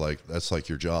paid. So like, that's like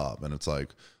your job. And it's like,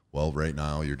 Well, right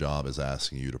now your job is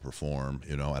asking you to perform,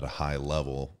 you know, at a high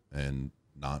level and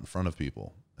not in front of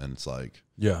people. And it's like,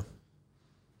 Yeah.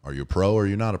 are you a pro or are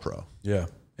you not a pro? Yeah.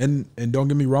 And don't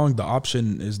get me wrong, the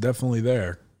option is definitely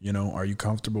there. You know, are you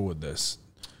comfortable with this?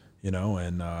 You know,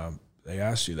 and they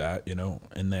ask you that, you know,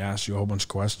 and they ask you a whole bunch of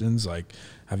questions like,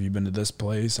 have you been to this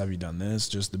place? Have you done this?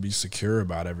 Just to be secure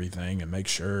about everything and make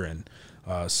sure. And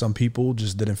some people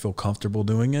just didn't feel comfortable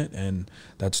doing it, and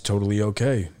that's totally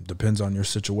okay. Depends on your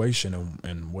situation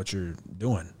and what you're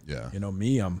doing. Yeah. You know,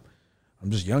 me, I'm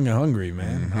just young and hungry,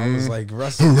 man. I was like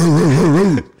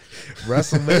WrestleMania,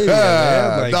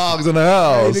 man. Like, dogs in the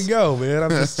ready house. to go, man. I'm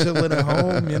just chilling at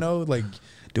home, you know, like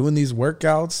doing these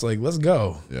workouts. Like, let's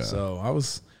go. Yeah. So I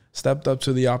was stepped up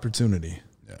to the opportunity.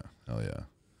 Yeah, hell yeah.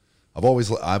 I've always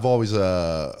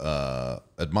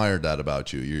admired that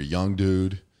about you. You're a young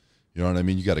dude. You know what I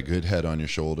mean? You got a good head on your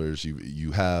shoulders.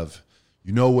 You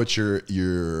know what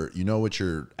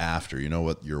you're after. You know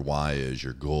what your why is,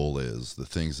 your goal is, the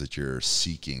things that you're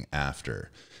seeking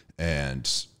after. And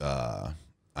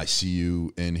I see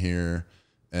you in here,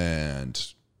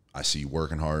 and I see you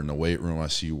working hard in the weight room. I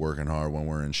see you working hard when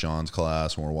we're in Sean's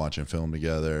class, when we're watching film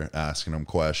together, asking him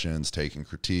questions, taking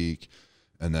critique.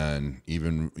 And then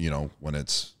even, you know, when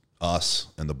it's us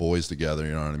and the boys together,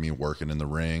 you know what I mean, working in the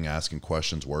ring, asking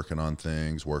questions, working on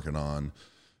things, working on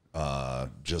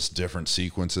just different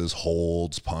sequences,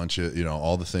 holds, punch it, you know,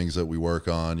 all the things that we work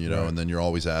on, you know. Right. And then you're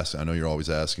always asking, I know you're always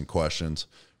asking questions,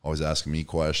 always asking me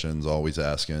questions, always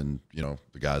asking, you know,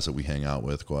 the guys that we hang out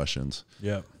with questions.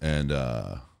 Yeah. And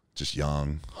just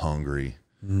young, hungry,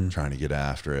 trying to get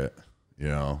after it. You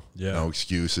know, no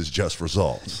excuses, just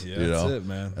results. Yeah, you know? That's it,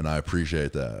 man. And I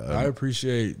appreciate that. I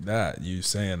appreciate that, you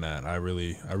saying that. I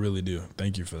really do.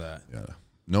 Thank you for that. Yeah.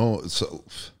 No, so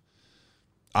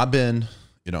I've been,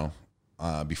 you know,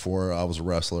 before I was a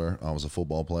wrestler, I was a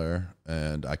football player,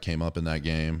 and I came up in that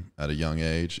game at a young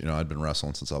age. You know, I'd been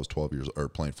wrestling since I was 12 years, or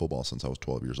playing football since I was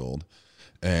 12 years old.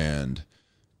 And,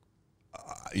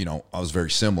 you know, I was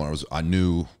very similar. I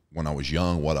knew when I was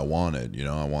young what I wanted. You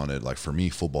know, I wanted, like, for me,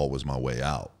 football was my way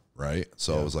out, right?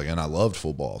 So it was like, and I loved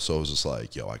football. So it was just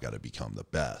like, yo, I got to become the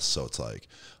best. So it's like,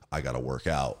 I got to work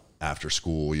out after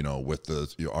school, you know, with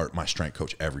my strength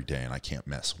coach every day, and I can't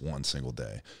miss one single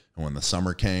day. And when the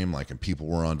summer came, like, and people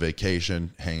were on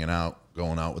vacation, hanging out,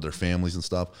 going out with their families and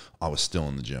stuff, I was still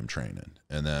in the gym training.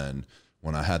 And then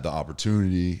when I had the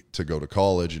opportunity to go to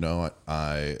college, you know,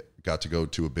 I got to go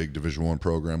to a big Division I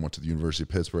program, went to the University of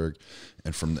Pittsburgh.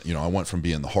 And from, you know, I went from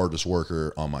being the hardest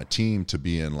worker on my team to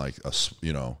being like a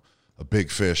big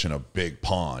fish in a big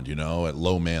pond, you know, at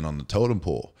low man on the totem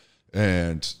pole.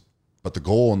 But the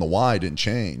goal and the why didn't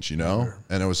change, you know?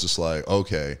 And it was just like,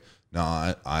 okay,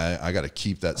 now I got to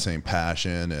keep that same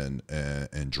passion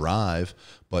and drive.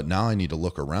 But now I need to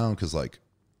look around, because, like,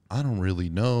 I don't really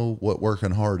know what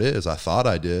working hard is. I thought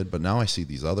I did, but now I see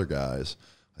these other guys.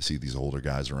 I see these older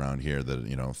guys around here that,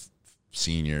 you know,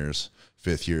 seniors,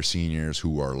 fifth year seniors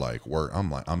who are like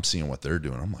I'm seeing what they're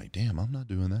doing. I'm like, damn, I'm not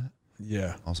doing that.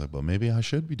 Yeah. I was like, but maybe I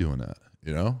should be doing that,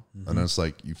 you know? And then it's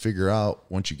like, you figure out,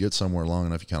 once you get somewhere long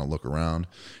enough, you kind of look around,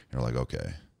 you're like,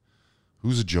 okay,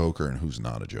 who's a joker and who's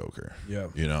not a joker? Yeah.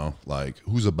 You know, like,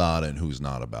 who's about it and who's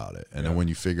not about it. And then when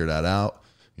you figure that out,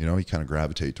 you know, you kind of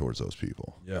gravitate towards those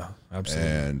people. Yeah,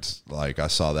 absolutely. And, like, I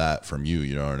saw that from you,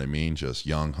 you know what I mean? Just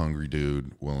young, hungry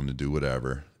dude, willing to do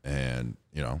whatever. And,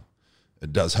 you know,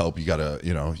 it does help. You gotta,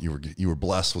 you know, you were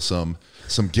blessed with some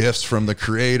gifts from the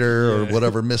creator or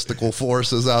whatever mystical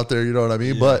forces out there. You know what I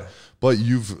mean? Yeah. But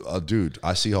you've, dude,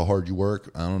 I see how hard you work.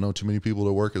 I don't know too many people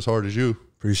that work as hard as you.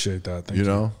 Appreciate that. Thank you. You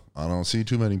know, I don't see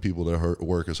too many people that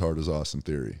work as hard as Austin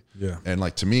Theory. Yeah. And,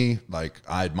 like, to me, like,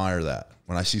 I admire that.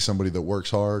 When I see somebody that works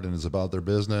hard and is about their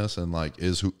business and, like,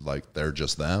 they're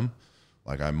just them,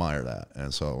 like, I admire that.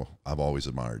 And so I've always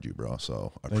admired you, bro.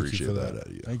 So I appreciate that out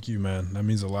of you. Thank you, man. That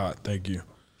means a lot. Thank you.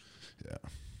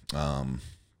 Yeah.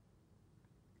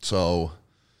 So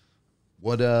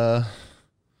what's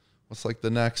like the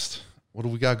next, what do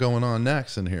we got going on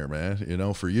next in here, man? You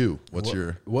know, for you,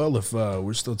 well, if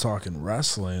we're still talking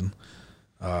wrestling,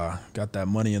 got that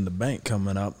Money in the Bank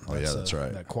coming up. That's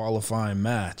right. That qualifying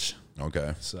match.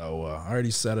 Okay. So I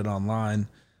already set it online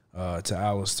to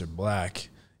Aleister Black.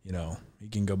 You know, he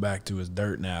can go back to his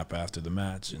dirt nap after the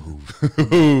match. And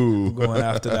I'm going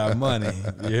after that money.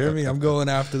 You hear me? I'm going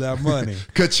after that money.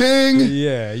 Ka-ching!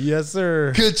 Yeah, yes,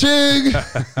 sir. Ka-ching!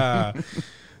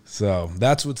 So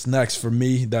that's what's next for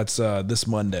me. That's this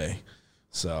Monday.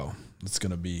 So it's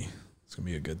gonna be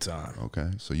a good time. Okay.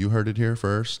 So you heard it here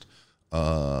first.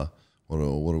 What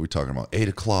What are we talking about? 8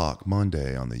 o'clock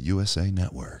Monday on the USA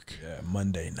Network. Yeah,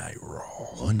 Monday Night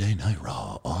Raw. Monday Night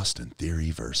Raw. Austin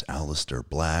Theory versus Aleister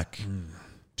Black.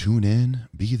 Tune in,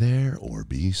 be there, or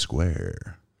be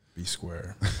square. Be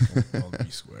square.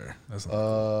 Be square. That's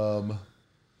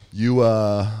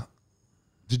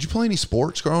did you play any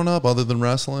sports growing up other than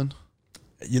wrestling?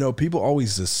 You know, people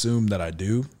always assume that I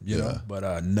do, you know,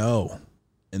 but no.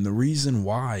 And the reason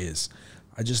why is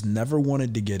I just never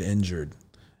wanted to get injured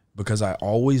because I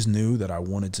always knew that I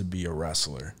wanted to be a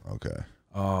wrestler. Okay.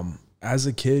 As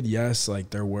a kid, yes, like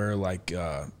there were like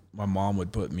my mom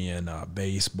would put me in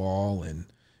baseball and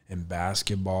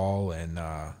basketball, and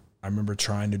I remember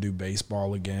trying to do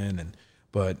baseball again,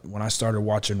 but when I started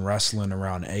watching wrestling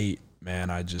around 8, man,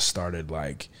 I just started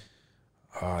like,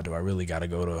 do I really got to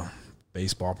go to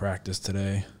baseball practice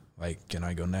today? Like, can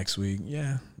I go next week?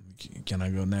 Yeah. Can I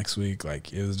go next week?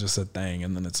 Like, it was just a thing.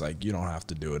 And then it's like, you don't have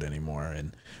to do it anymore.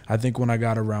 And I think when I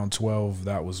got around 12,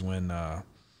 that was when,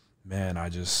 man, I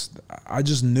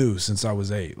just knew since I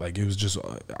was 8. Like, it was just,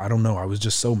 I don't know. I was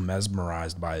just so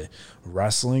mesmerized by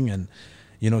wrestling. And,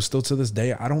 you know, still to this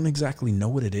day, I don't exactly know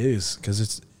what it is. Because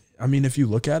it's, I mean, if you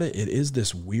look at it, it is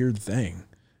this weird thing.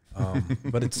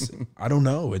 But it's, I don't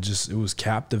know. It was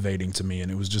captivating to me.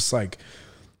 And it was just like,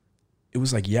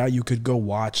 yeah, you could go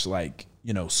watch like,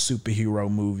 you know,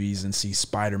 superhero movies and see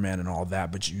Spider-Man and all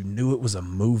that, but you knew it was a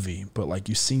movie. But like,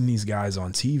 you seen these guys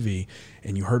on TV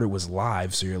and you heard it was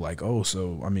live. So you're like, oh,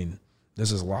 so, I mean,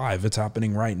 this is live. It's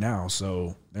happening right now.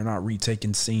 So they're not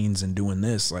retaking scenes and doing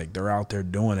this. Like, they're out there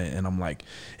doing it. And I'm like,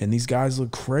 and these guys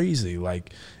look crazy,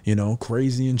 like, you know,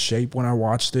 crazy in shape when I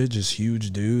watched it, just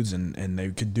huge dudes. And they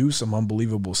could do some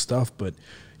unbelievable stuff. But,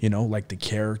 you know, like the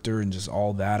character and just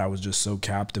all that, I was just so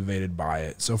captivated by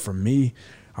it. So for me,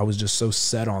 I was just so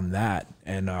set on that.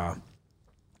 And at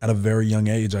a very young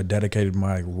age, I dedicated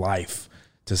my life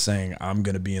to saying, I'm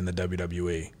going to be in the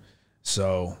WWE.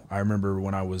 So I remember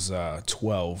when I was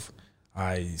 12,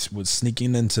 I was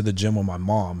sneaking into the gym with my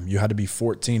mom. You had to be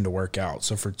 14 to work out.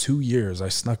 So for 2 years, I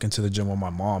snuck into the gym with my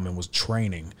mom and was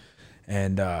training.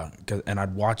 And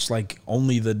I'd watch like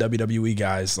only the WWE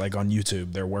guys like on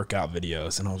YouTube, their workout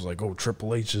videos. And I was like, oh,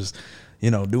 Triple H is, you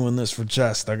know, doing this for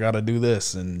chest. I got to do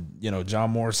this. And, you know,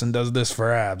 John Morrison does this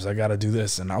for abs. I got to do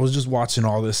this. And I was just watching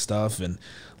all this stuff. And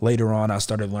later on, I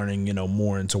started learning, you know,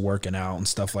 more into working out and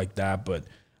stuff like that. But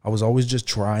I was always just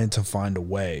trying to find a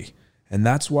way. And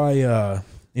that's why, you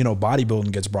know,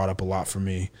 bodybuilding gets brought up a lot for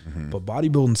me. Mm-hmm. But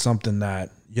bodybuilding's something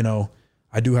that, you know,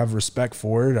 I do have respect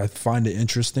for it. I find it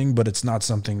interesting, but it's not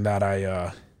something that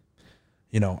I,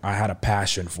 you know, I had a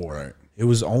passion for. Right. It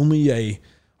was only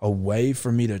a way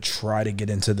for me to try to get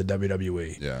into the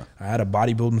WWE. Yeah. I had a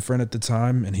bodybuilding friend at the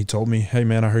time, and he told me, hey,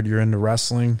 man, I heard you're into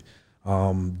wrestling.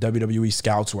 WWE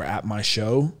scouts were at my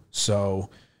show.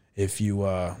 So if you,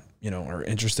 you know, are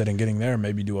interested in getting there,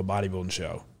 maybe do a bodybuilding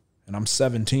show. And I'm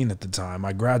 17 at the time.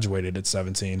 I graduated at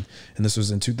 17, and this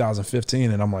was in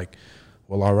 2015. And I'm like,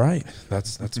 well, all right,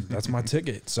 that's my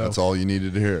ticket. So that's all you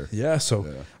needed to hear. Yeah. So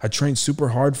I trained super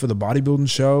hard for the bodybuilding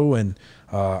show, and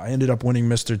I ended up winning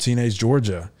Mr. Teenage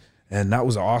Georgia, and that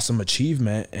was an awesome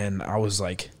achievement. And I was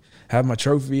like, had my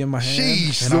trophy in my hand.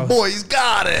 Sheesh, the boy's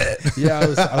got it. Yeah, I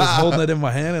was holding it in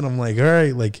my hand, and I'm like, all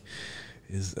right, like,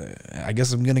 I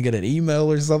guess I'm gonna get an email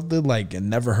or something. Like, and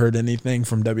never heard anything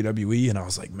from WWE, and I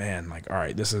was like, man, like, all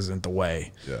right, this isn't the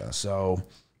way. Yeah. So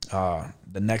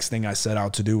the next thing I set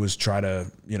out to do was try to,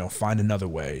 you know, find another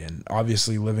way. And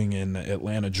obviously living in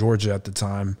Atlanta, Georgia at the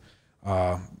time,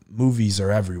 movies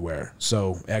are everywhere.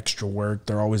 So extra work,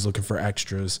 they're always looking for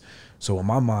extras. So in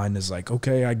my mind is like,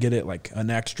 okay, I get it. Like, an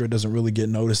extra doesn't really get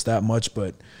noticed that much,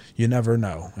 but you never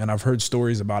know. And I've heard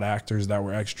stories about actors that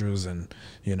were extras, and,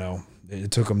 you know,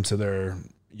 it took them to their,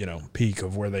 you know, peak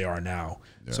of where they are now.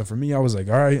 Yeah. So for me, I was like,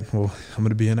 all right, well, I'm going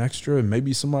to be an extra, and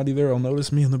maybe somebody there will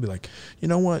notice me, and they'll be like, you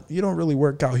know what? You don't really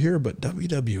work out here, but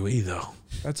WWE though,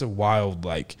 that's a wild,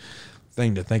 like,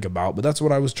 thing to think about. But that's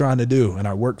what I was trying to do. And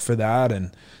I worked for that,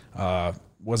 and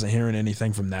wasn't hearing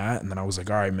anything from that. And then I was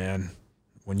like, all right, man,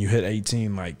 when you hit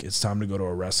 18, like, it's time to go to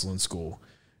a wrestling school.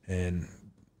 And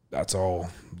that's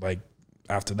all. Like,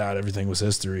 after that, everything was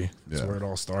history. That's where it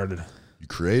all started. You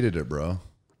created it, bro.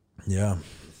 Yeah.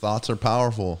 Thoughts are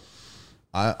powerful.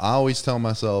 I always tell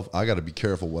myself I got to be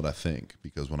careful what I think,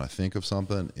 because when I think of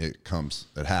something, it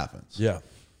happens. Yeah.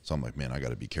 So I'm like, man, I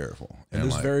got to be careful. And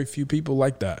there's very few people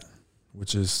like that,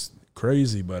 which is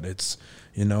crazy. But it's,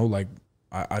 you know, like,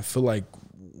 I feel like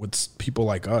with people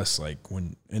like us, like,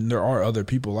 and there are other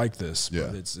people like this,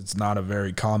 but it's not a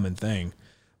very common thing.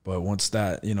 But once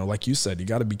that, you know, like you said, you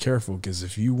got to be careful, because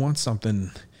if you want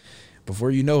something,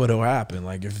 before you know it, it'll happen.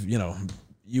 Like, if, you know,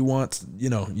 you want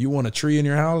a tree in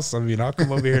your house? I mean, I'll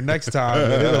come over here next time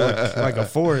and it'll look like a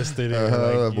forest in here.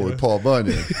 That boy Paul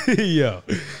Bunyan. Yeah.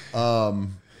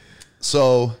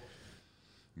 So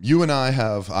you and I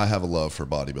have a love for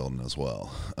bodybuilding as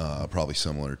well. Probably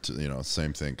similar to,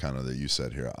 same thing kind of that you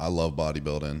said here. I love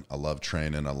bodybuilding. I love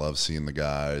training. I love seeing the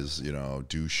guys,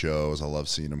 do shows. I love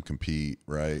seeing them compete,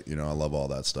 right? I love all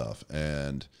that stuff.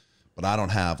 But I don't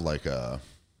have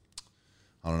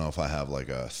I don't know if I have like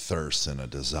a thirst and a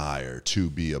desire to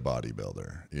be a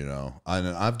bodybuilder,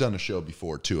 I've done a show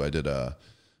before too. I did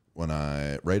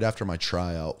right after my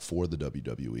tryout for the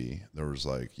WWE, there was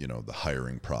the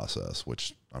hiring process,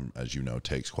 which as you know,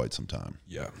 takes quite some time.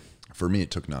 Yeah. For me,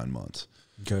 it took 9 months.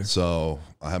 Okay. So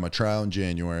I had my trial in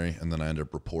January, and then I ended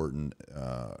up reporting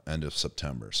end of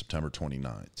September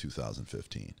 29th,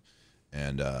 2015.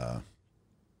 And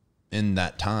in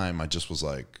that time, I just was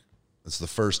like, it's the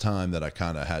first time that I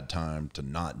kind of had time to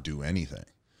not do anything,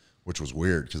 which was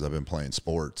weird because I've been playing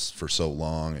sports for so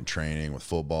long and training with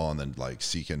football and then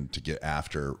seeking to get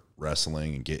after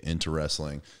wrestling and get into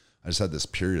wrestling. I just had this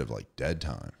period of dead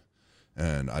time,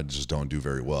 and I just don't do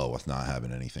very well with not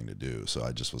having anything to do. So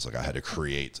I just was I had to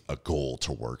create a goal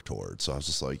to work towards. So I was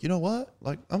just like, you know what?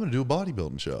 I'm going to do a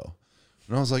bodybuilding show.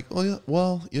 And I was like,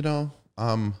 well,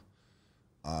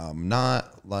 I'm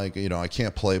not I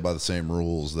can't play by the same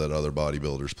rules that other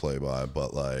bodybuilders play by,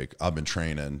 but I've been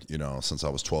training, since I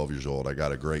was 12 years old. I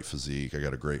got a great physique. I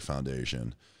got a great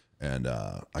foundation, and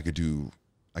I could do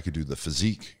the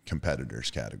physique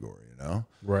competitors category,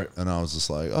 Right. And I was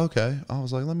just okay. I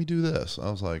was let me do this.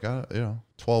 I was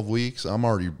 12 weeks. I'm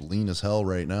already lean as hell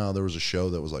right now. There was a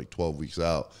show that was 12 weeks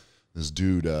out. This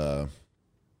dude,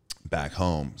 back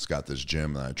home, has got this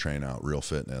gym that I train out, Real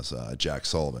Fitness, Jack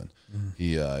Sullivan.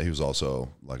 He was also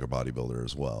a bodybuilder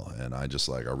as well. And I just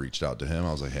I reached out to him.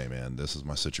 I was hey man, this is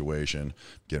my situation,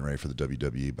 getting ready for the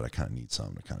WWE, but I kind of need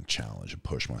something to kind of challenge and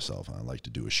push myself. And I'd like to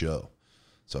do a show.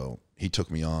 So he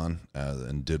took me on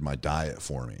and did my diet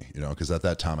for me, because at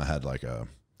that time I had I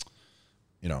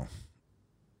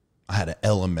had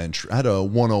a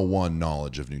 101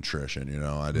 knowledge of nutrition.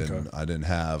 I didn't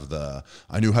have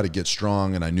I knew how to get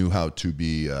strong, and I knew how to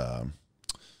be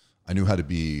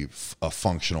a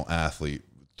functional athlete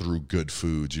through good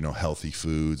foods, healthy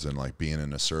foods, and being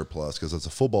in a surplus. Because as a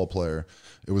football player,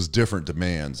 it was different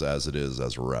demands as it is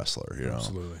as a wrestler.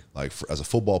 Absolutely. As a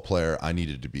football player, I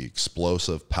needed to be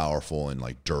explosive, powerful, and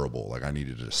durable. I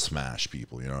needed to smash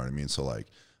people. You know what I mean? So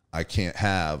I can't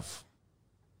have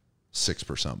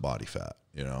 6% body fat.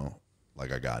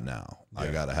 I got now. Yeah.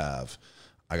 I gotta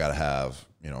have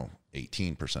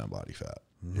 18% body fat.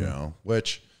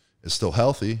 Which is still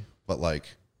healthy, but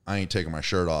I ain't taking my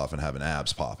shirt off and having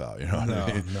abs pop out. You know what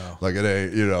I mean? No. It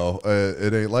ain't,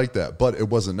 it ain't like that. But it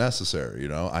wasn't necessary.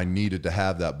 I needed to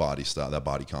have that body style, that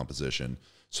body composition,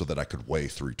 so that I could weigh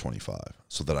 325,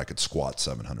 so that I could squat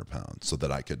 700 pounds, so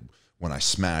that I could, when I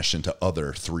smashed into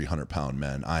other 300-pound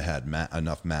men, I had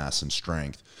enough mass and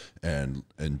strength and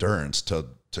endurance to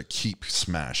keep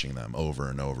smashing them over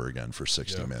and over again for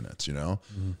 60 minutes.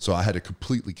 So I had to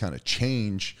completely kind of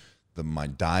change my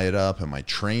diet up and my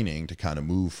training to kind of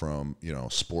move from,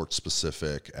 sports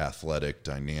specific, athletic,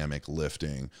 dynamic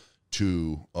lifting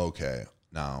to, okay,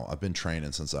 now I've been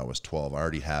training since I was 12. I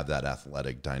already have that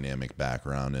athletic dynamic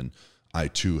background. And I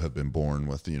too have been born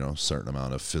with, a certain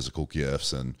amount of physical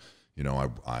gifts. And,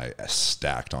 I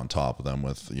stacked on top of them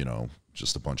with,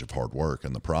 just a bunch of hard work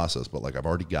in the process. But I've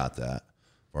already got that.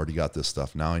 I've already got this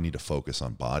stuff. Now I need to focus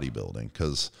on bodybuilding,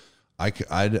 because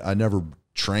I never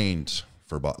trained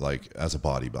for as a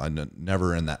bodybuilder. I'm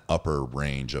never in that upper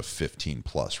range of 15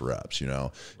 plus reps. Right.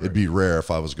 It'd be rare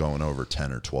if I was going over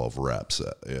 10 or 12 reps.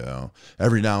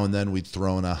 Every now and then we'd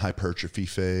throw in a hypertrophy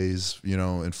phase,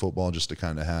 in football, just to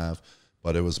kind of have.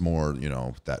 But it was more,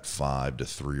 that 5 to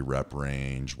 3 rep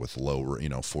range with low,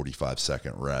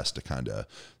 45-second rest to kind of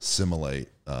simulate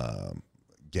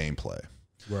gameplay.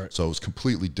 Right. So it was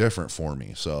completely different for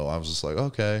me. So I was just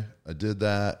okay, I did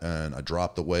that, and I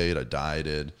dropped the weight, I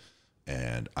dieted,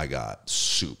 and I got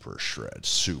super shred,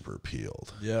 super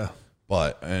peeled. Yeah.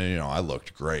 But, and I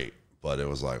looked great, but it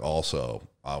was also,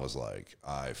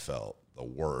 I felt the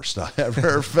worst I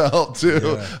ever felt too.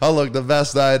 Yeah. I looked the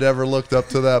best I had ever looked up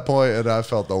to that point, and I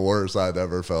felt the worst I'd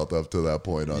ever felt up to that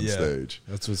point on stage.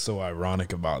 That's what's so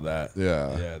ironic about that.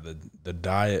 Yeah. Yeah. The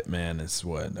diet, man, is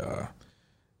what,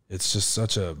 it's just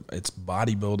it's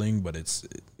bodybuilding, but it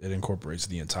incorporates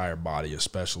the entire body,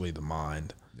 especially the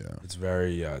mind. Yeah. It's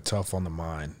very tough on the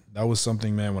mind. That was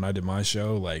something, man, when I did my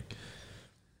show,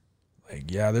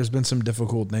 like, yeah, there's been some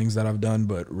difficult things that I've done,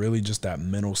 but really just that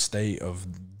mental state of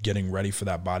getting ready for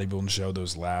that bodybuilding show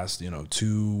those last,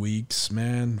 2 weeks,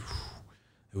 man,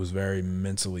 it was very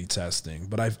mentally testing.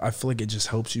 But I feel like it just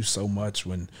helps you so much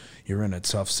when you're in a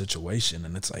tough situation.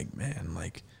 And it's like, man,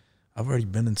 like, I've already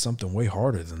been in something way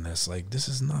harder than this. Like, this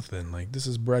is nothing. Like, this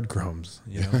is breadcrumbs,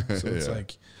 So it's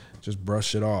like, just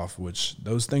brush it off, which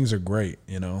those things are great,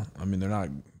 I mean, they're not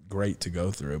great to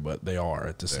go through, but they are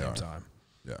at the same time.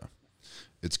 Yeah.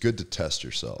 It's good to test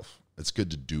yourself. It's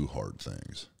good to do hard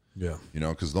things. Yeah.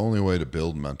 Because the only way to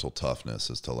build mental toughness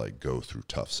is to like go through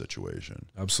tough situation.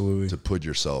 Absolutely. To put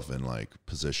yourself in like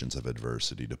positions of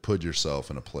adversity, to put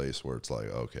yourself in a place where it's like,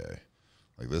 okay,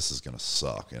 like this is going to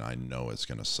suck and I know it's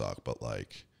going to suck, but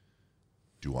like,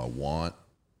 do I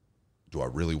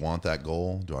really want that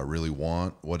goal? Do I really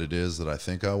want what it is that I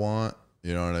think I want?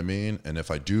 You know what I mean? And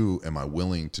if I do, am I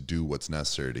willing to do what's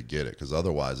necessary to get it? Because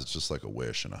otherwise it's just like a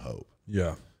wish and a hope.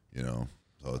 Yeah.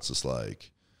 So it's just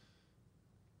like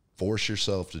force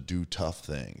yourself to do tough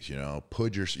things,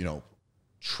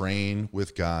 train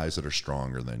with guys that are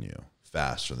stronger than you,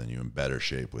 faster than you, in better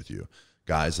shape with you,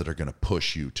 guys that are going to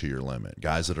push you to your limit,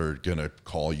 guys that are going to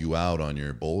call you out on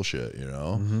your bullshit,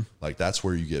 like that's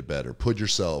where you get better. Put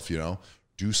yourself,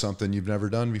 do something you've never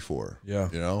done before.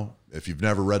 Yeah. If you've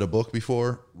never read a book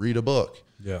before, read a book.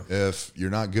 Yeah. If you're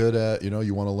not good at,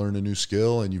 you want to learn a new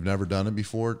skill and you've never done it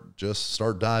before, just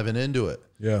start diving into it.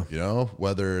 Yeah.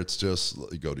 Whether it's just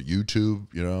go to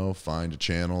YouTube, find a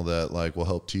channel that like will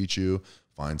help teach you,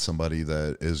 find somebody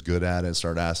that is good at it,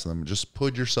 start asking them, just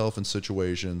put yourself in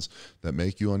situations that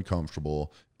make you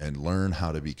uncomfortable and learn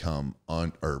how to become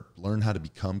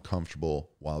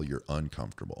comfortable while you're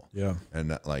uncomfortable. Yeah.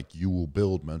 And that, like, you will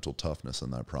build mental toughness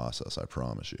in that process. I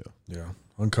promise you. Yeah.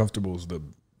 Uncomfortable is the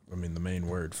main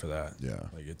word for that. Yeah.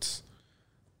 Like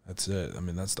that's it. I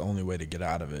mean, that's the only way to get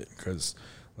out of it. Cause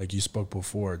like you spoke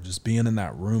before, just being in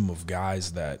that room of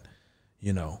guys that,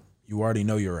 you already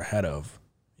know you're ahead of,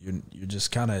 you're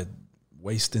just kind of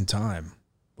wasting time.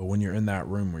 But when you're in that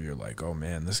room where you're like, oh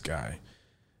man, this guy,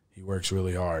 he works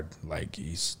really hard. Like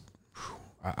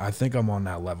I think I'm on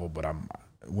that level, but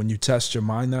when you test your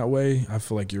mind that way, I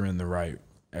feel like you're in the right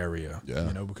area. Yeah.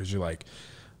 Because you're like,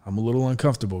 I'm a little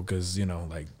uncomfortable because,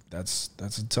 like that's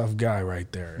a tough guy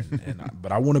right there.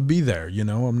 But I want to be there,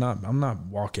 I'm not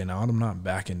walking out. I'm not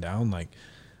backing down. Like,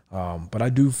 but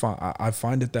I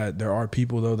find it that there are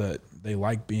people though that they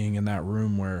like being in that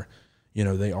room where,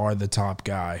 they are the top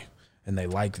guy and they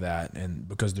like that. And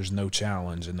because there's no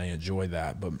challenge and they enjoy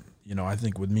that. But, I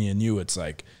think with me and you, it's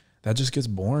like, that just gets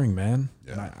boring, man.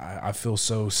 Yeah. And I feel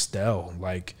so stale.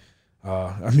 Like,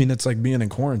 it's like being in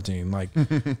quarantine. Like,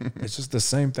 it's just the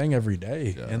same thing every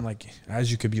day. Yeah. And like, as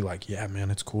you could be like, yeah,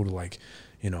 man, it's cool to like,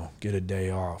 get a day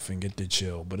off and get to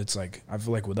chill. But it's like, I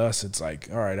feel like with us, it's like,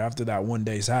 all right, after that one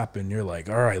day's happened, you're like,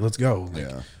 all right, let's go.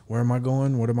 Like, where am I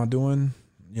going? What am I doing?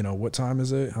 What time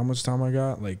is it? How much time I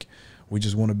got? Like, we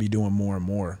just want to be doing more and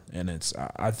more. And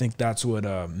I think that's what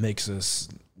makes us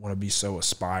want to be so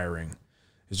aspiring,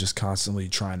 is just constantly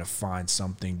trying to find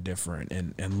something different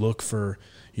and look for,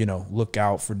 look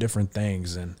out for different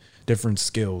things and different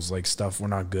skills, like stuff we're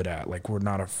not good at. Like, we're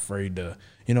not afraid to,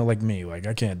 like me, like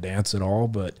I can't dance at all,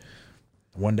 but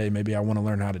one day maybe I want to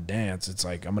learn how to dance. It's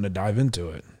like, I'm going to dive into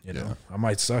it. I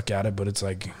might suck at it, but it's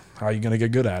like, how are you going to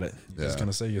get good at it? You're just going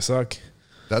to say you suck.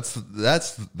 That's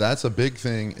a big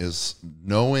thing, is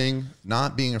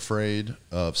not being afraid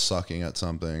of sucking at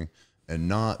something and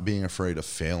not being afraid of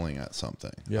failing at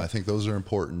something. Yeah. I think those are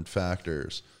important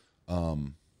factors,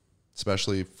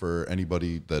 especially for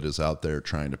anybody that is out there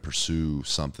trying to pursue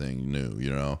something new.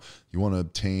 You want to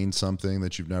obtain something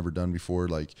that you've never done before.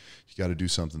 Like, you got to do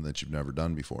something that you've never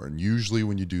done before. And usually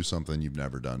when you do something you've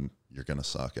never done, you're going to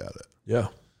suck at it. Yeah.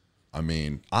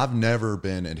 I've never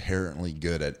been inherently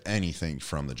good at anything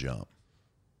from the jump.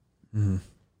 Mm-hmm.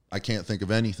 I can't think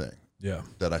of anything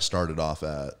that I started off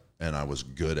at and I was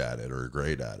good at it or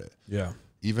great at it. Yeah.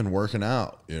 Even working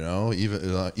out,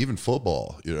 even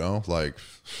football, like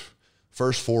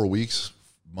first 4 weeks,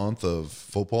 month of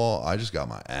football, I just got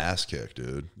my ass kicked,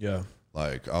 dude. Yeah.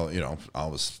 Like, I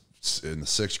was in the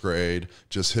 6th grade,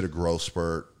 just hit a growth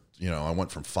spurt. I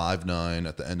went from 5'9"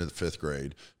 at the end of the 5th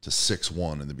grade to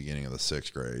 6'1" in the beginning of the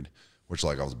 6th grade, which,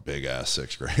 like, I was a big ass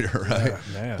 6th grader, right?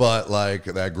 Yeah, but like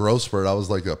that growth spurt, I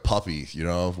was like a puppy,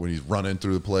 when he's running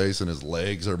through the place and his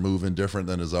legs are moving different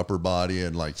than his upper body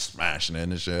and like smashing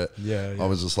into shit. Yeah. I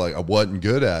was just like, I wasn't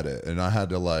good at it. And I had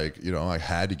to I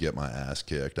had to get my ass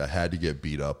kicked. I had to get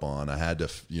beat up on. I had to,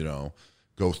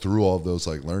 go through all of those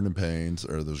like learning pains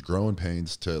or those growing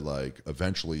pains to like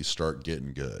eventually start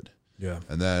getting good. Yeah.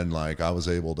 And then like I was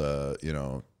able to,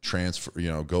 transfer,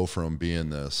 go from being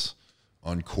this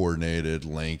uncoordinated,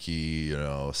 lanky,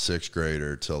 sixth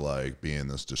grader to like being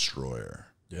this destroyer.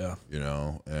 Yeah.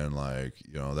 And like,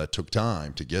 that took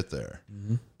time to get there.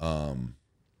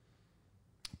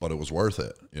 But it was worth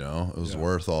it. It was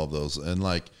worth all of those. And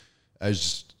like,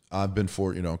 I've been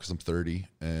because I'm 30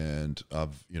 and I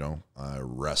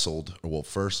wrestled. Well,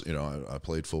 first, I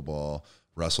played football,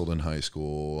 wrestled in high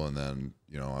school. And then,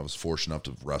 I was fortunate enough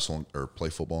to wrestle or play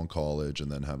football in college and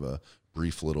then have a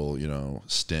brief little,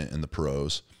 stint in the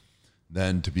pros.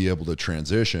 Then to be able to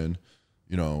transition,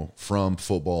 from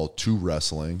football to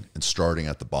wrestling and starting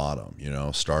at the bottom,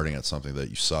 starting at something that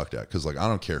you sucked at. Cause like, I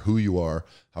don't care who you are,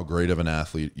 how great of an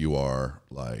athlete you are,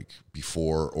 like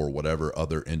before or whatever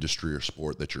other industry or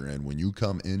sport that you're in, when you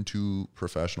come into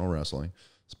professional wrestling,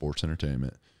 sports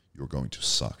entertainment, you're going to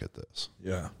suck at this.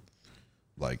 Yeah.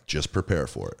 Like, just prepare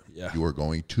for it. Yeah. You are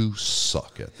going to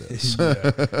suck at this.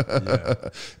 Yeah.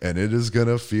 And it is going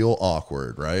to feel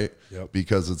awkward, right? Yep.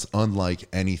 Because it's unlike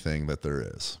anything that there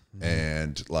is.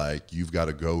 And like, you've got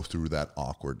to go through that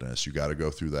awkwardness. You got to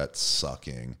go through that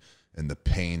sucking and the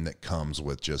pain that comes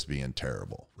with just being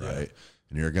terrible, right? Yeah.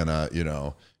 And you're going to,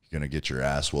 you're going to get your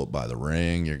ass whooped by the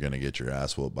ring. You're going to get your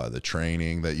ass whooped by the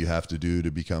training that you have to do to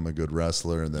become a good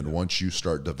wrestler. And then once you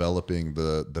start developing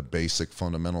the basic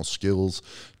fundamental skills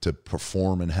to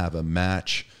perform and have a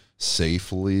match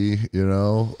safely,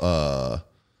 you're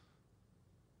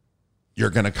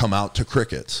going to come out to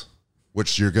crickets,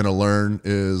 which you're going to learn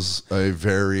is a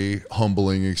very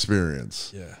humbling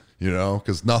experience. Yeah.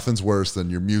 Because nothing's worse than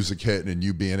your music hitting and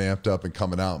you being amped up and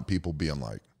coming out and people being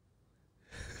like,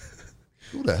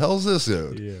 who the hell's this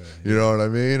dude? Yeah. You know what I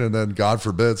mean? And then God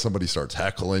forbid somebody starts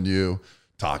heckling you,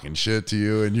 talking shit to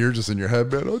you, and you're just in your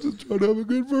head, man, I'm just trying to have a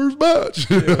good first match.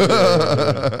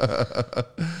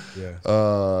 Yeah.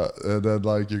 And then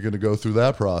like, you're going to go through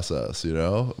that process,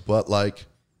 but like,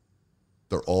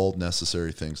 they're all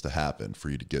necessary things to happen for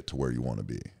you to get to where you want to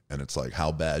be. And it's like,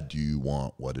 how bad do you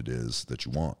want what it is that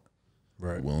you want?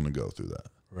 Right. You're willing to go through that.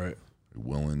 Right. You're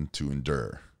willing to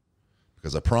endure.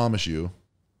 Because I promise you,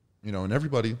 and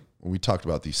everybody, when we talked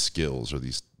about these skills or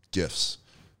these gifts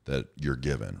that you're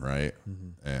given, right?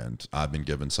 And I've been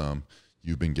given some,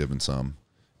 you've been given some.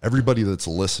 Everybody that's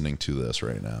listening to this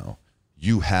right now,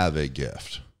 you have a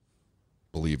gift,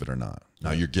 believe it or not.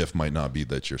 Now, your gift might not be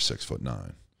that you're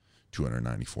 6'9",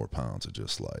 294 pounds of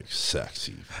just like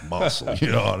sexy muscle, you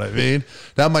know what I mean?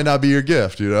 That might not be your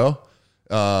gift,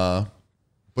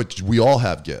 but we all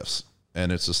have gifts.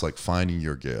 And it's just like finding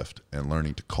your gift and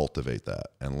learning to cultivate that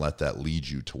and let that lead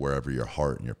you to wherever your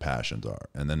heart and your passions are.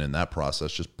 And then in that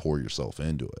process, just pour yourself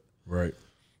into it. Right.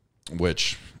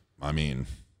 Which, I mean,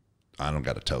 I don't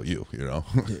got to tell you, Yeah.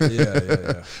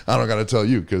 I don't got to tell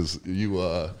you because you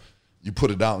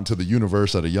put it out into the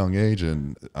universe at a young age.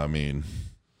 And I mean,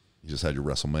 you just had your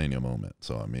WrestleMania moment.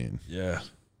 So, I mean, Yeah.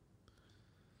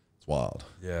 it's wild.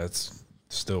 Yeah. It's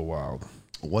still wild.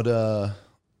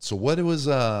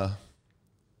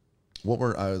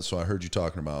 So I heard you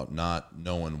talking about not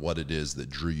knowing what it is that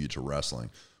drew you to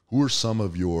wrestling. Who are some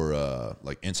of your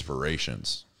like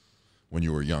inspirations when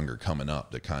you were younger coming up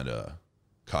that kind of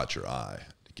caught your eye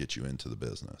to get you into the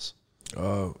business?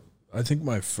 I think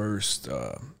my first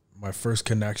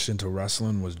connection to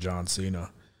wrestling was John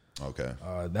Cena. Okay.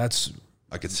 I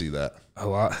could see that. A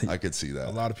lot. I could see that.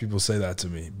 A lot of people say that to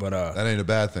me, but that ain't a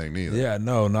bad thing neither. Yeah,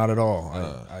 no, not at all.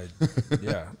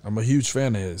 I'm a huge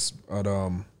fan of his. But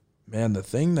man, the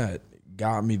thing that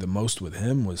got me the most with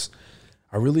him was,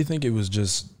 I really think it was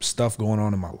just stuff going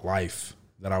on in my life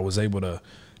that I was able to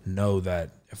know that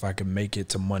if I could make it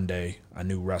to Monday, I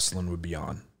knew wrestling would be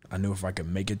on. I knew if I could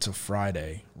make it to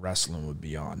Friday, wrestling would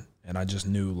be on. And I just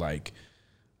knew like,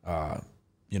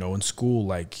 in school,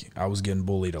 like I was getting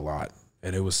bullied a lot.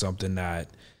 And it was something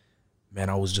that, man,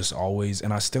 I was just always,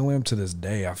 and I still am to this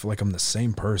day. I feel like I'm the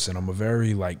same person. I'm a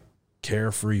very like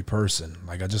carefree person.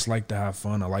 Like I just like to have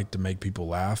fun. I like to make people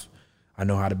laugh. I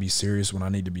know how to be serious when I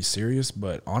need to be serious,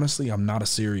 but honestly, I'm not a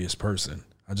serious person.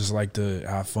 I just like to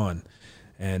have fun.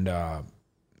 And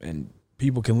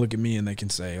people can look at me and they can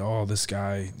say, oh, this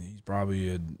guy, he's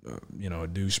probably a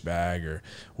douchebag or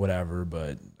whatever.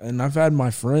 And I've had my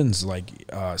friends, like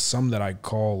some that I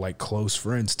call like close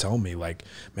friends, tell me like,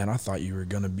 man, I thought you were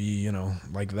going to be,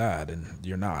 like that, and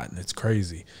you're not. And it's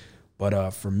crazy.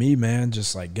 But for me, man,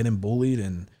 just like getting bullied,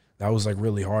 and that was like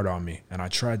really hard on me. And I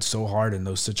tried so hard in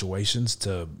those situations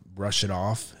to brush it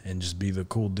off and just be the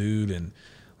cool dude. And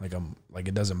like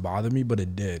it doesn't bother me, but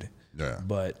it did. Yeah.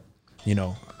 But,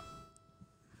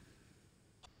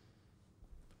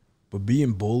 but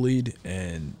being bullied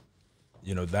and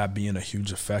you know, that being a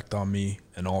huge effect on me.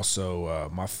 And also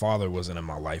my father wasn't in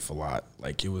my life a lot.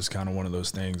 Like, it was kind of one of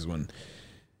those things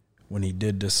when he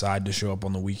did decide to show up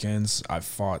on the weekends, I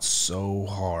fought so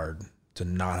hard to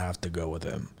not have to go with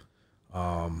him.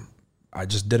 I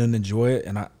just didn't enjoy it.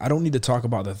 And I don't need to talk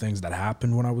about the things that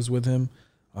happened when I was with him,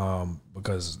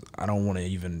 because I don't want to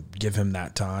even give him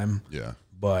that time. Yeah.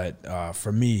 But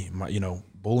for me,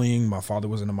 bullying, my father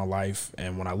wasn't in my life.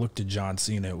 And when I looked at John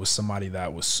Cena, it was somebody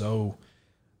that was so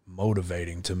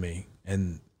motivating to me.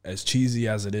 And as cheesy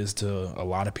as it is to a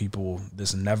lot of people,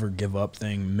 this never give up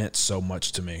thing meant so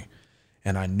much to me.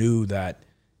 And I knew that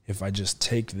if I just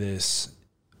take this,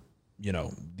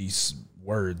 these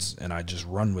words and I just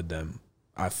run with them,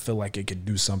 I feel like it could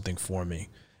do something for me.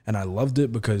 And I loved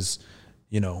it because,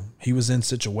 he was in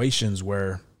situations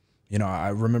where, I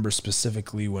remember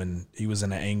specifically when he was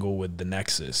in an angle with the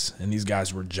Nexus and these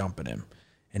guys were jumping him,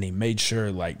 and he made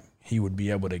sure like he would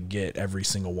be able to get every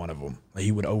single one of them. Like,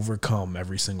 he would overcome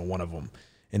every single one of them.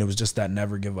 And it was just that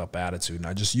never give up attitude. And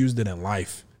I just used it in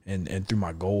life and through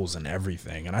my goals and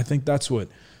everything. And I think that's what,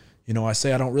 I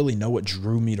say I don't really know what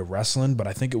drew me to wrestling, but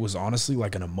I think it was honestly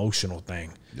like an emotional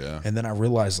thing. Yeah. And then I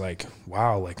realized like,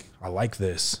 wow, like I like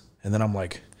this. And then I'm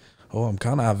like, oh, I'm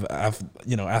kind of,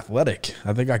 athletic.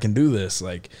 I think I can do this.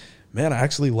 Like, man, I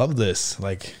actually love this.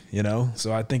 Like,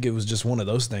 so I think it was just one of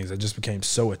those things. I just became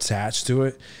so attached to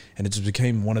it. And it just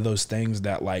became one of those things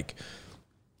that like,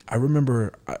 I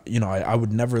remember, I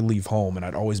would never leave home and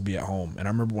I'd always be at home. And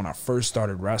I remember when I first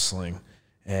started wrestling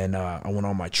and I went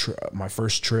on my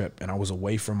first trip and I was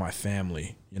away from my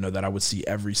family, that I would see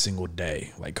every single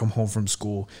day. Like, come home from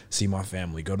school, see my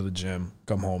family, go to the gym,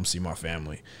 come home, see my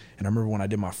family. And I remember when I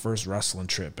did my first wrestling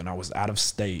trip and I was out of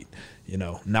state,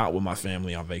 not with my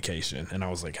family on vacation. And I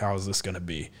was like, how is this going to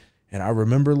be? And I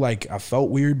remember like I felt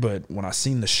weird, but when I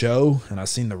seen the show and I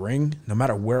seen the ring, no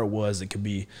matter where it was, it could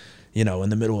be, in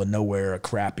the middle of nowhere, a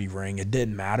crappy ring. It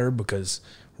didn't matter because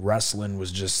wrestling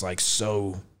was just like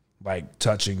so like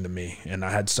touching to me. And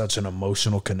I had such an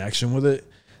emotional connection with it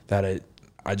that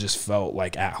I just felt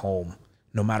like at home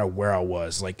no matter where I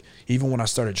was. Like, even when I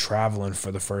started traveling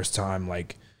for the first time,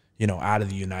 like, out of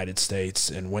the United States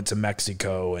and went to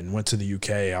Mexico and went to the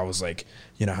UK, I was like,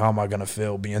 how am I going to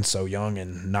feel being so young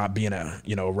and not being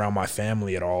around my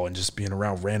family at all and just being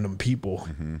around random people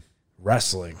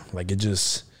wrestling? Like, it's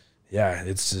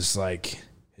just like,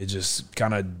 it just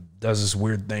kind of does this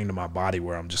weird thing to my body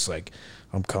where I'm just like,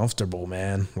 I'm comfortable,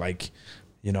 man. Like,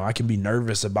 I can be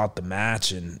nervous about the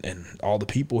match and all the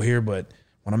people here, but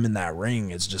when I'm in that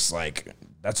ring, it's just like,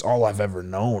 that's all I've ever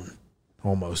known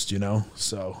almost,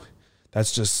 So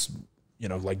that's just,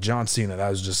 like John Cena, that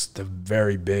was just a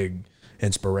very big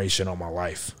inspiration on my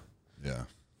life. Yeah.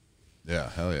 Yeah.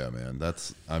 Hell yeah, man.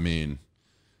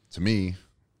 To me,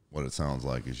 what it sounds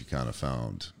like is you kind of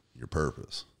found your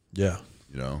purpose. Yeah.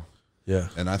 Yeah.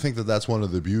 And I think that that's one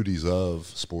of the beauties of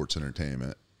sports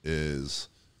entertainment is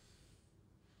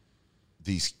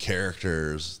these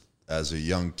characters as a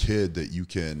young kid that you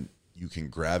can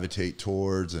gravitate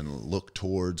towards and look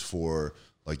towards for,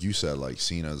 like you said, like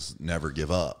Cena's never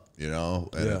give up,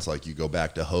 and it's like you go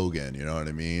back to Hogan, you know what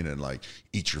I mean? And like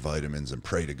eat your vitamins and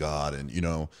pray to God. And,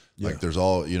 like there's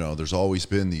always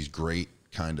been these great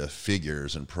kind of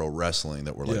figures in pro wrestling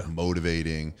that were like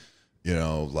motivating,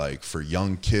 like for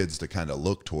young kids to kind of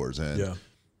look towards. And,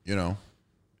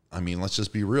 let's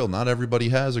just be real. Not everybody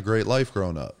has a great life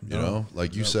growing up,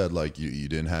 like you said, like you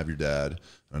didn't have your dad.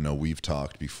 I know we've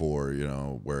talked before,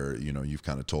 where, you've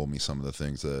kind of told me some of the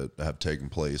things that have taken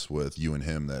place with you and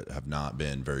him that have not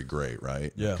been very great,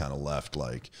 right? Yeah. Kind of left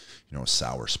like, a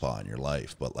sour spot in your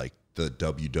life. But like the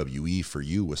WWE for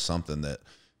you was something that,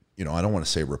 I don't want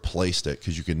to say replaced it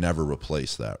because you can never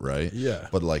replace that, right? Yeah.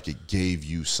 But like it gave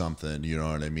you something, you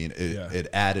know what I mean? It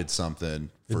added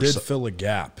something. It did fill a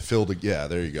gap.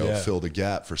 There you go. Yeah. Filled a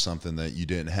gap for something that you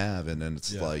didn't have. And then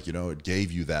it's like, it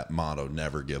gave you that motto,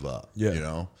 never give up,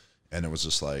 And it was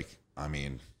just like, I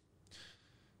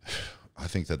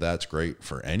think that that's great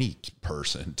for any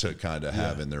person to kind of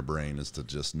have in their brain, is to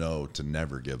just know to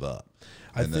never give up.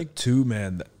 I think too,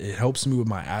 man, it helps me with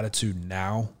my attitude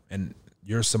now. And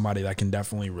you're somebody that can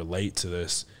definitely relate to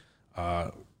this.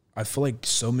 I feel like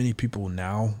so many people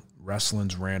now,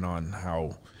 wrestling's ran on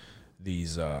how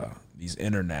these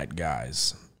internet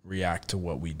guys react to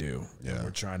what we do. Yeah.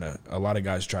 And a lot of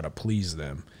guys try to please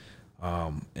them.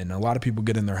 And a lot of people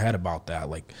get in their head about that.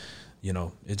 Like,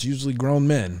 it's usually grown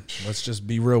men. Let's just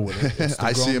be real with it.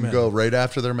 I see them go right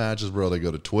after their matches, bro. They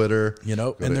go to Twitter, and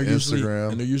they're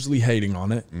Instagram. Usually hating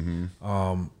on it.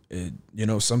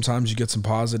 Sometimes you get some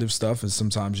positive stuff and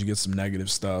sometimes you get some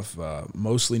negative stuff,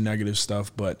 mostly negative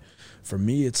stuff. But for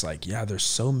me, it's like, yeah, there's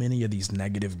so many of these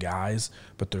negative guys,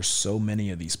 but there's so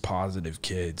many of these positive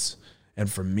kids. And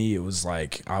for me, it was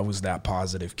like I was that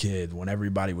positive kid. When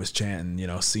everybody was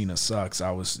chanting, Cena sucks,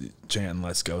 I was chanting,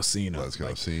 let's go Cena. Let's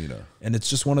go Cena. And it's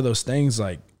just one of those things,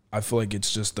 like, I feel like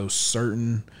it's just those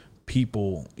certain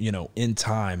people, in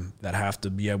time that have to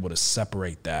be able to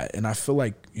separate that. And I feel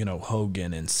like,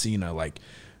 Hogan and Cena, like,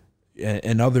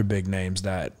 and other big names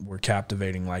that were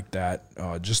captivating like that,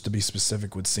 just to be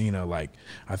specific with Cena, like,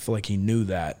 I feel like he knew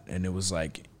that. And it was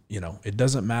like, it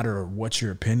doesn't matter what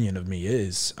your opinion of me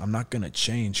is. I'm not going to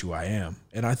change who I am.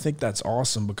 And I think that's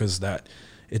awesome because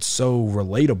it's so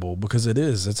relatable, because it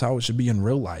is. It's how it should be in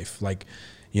real life. Like,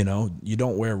 you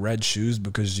don't wear red shoes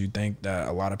because you think that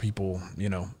a lot of people,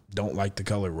 don't like the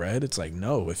color red. It's like,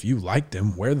 no, if you like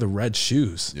them, wear the red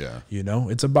shoes. Yeah.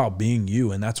 It's about being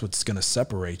you, and that's what's going to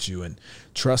separate you. And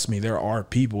trust me, there are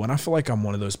people, and I feel like I'm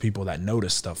one of those people that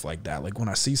notice stuff like that. Like when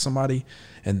I see somebody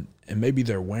and maybe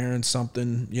they're wearing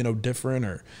something, different,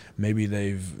 or maybe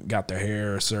they've got their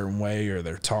hair a certain way or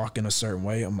they're talking a certain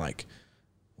way. I'm like,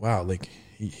 wow, like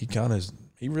he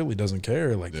really doesn't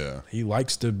care. Like, he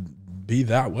likes to be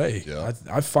that way. Yeah.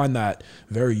 I find that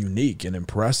very unique and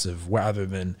impressive, rather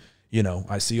than,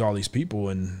 I see all these people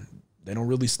and they don't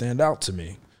really stand out to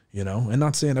me, and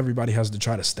not saying everybody has to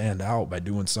try to stand out by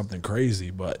doing something crazy,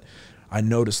 but I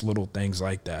notice little things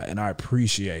like that, and I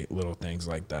appreciate little things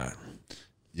like that.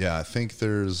 Yeah, I think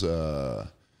there's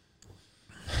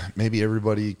maybe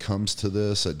everybody comes to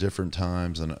this at different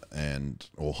times, and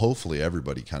well, hopefully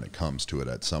everybody kind of comes to it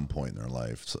at some point in their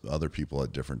life. So other people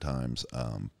at different times,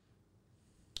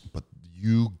 but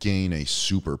you gain a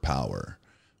superpower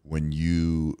when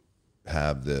you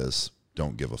have this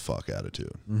don't give a fuck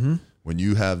attitude. Mm-hmm. When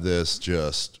you have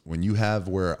when you have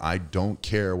where I don't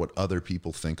care what other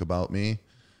people think about me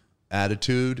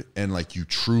attitude, and like you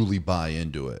truly buy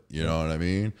into it, you know what I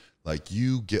mean? Like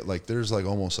you get like, there's like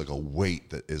almost like a weight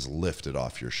that is lifted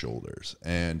off your shoulders.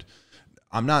 And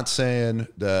I'm not saying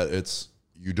that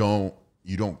you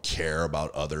don't care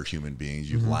about other human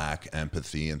beings, you lack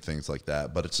empathy and things like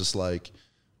that, but it's just like,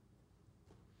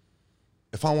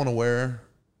 if I want to wear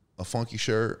a funky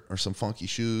shirt or some funky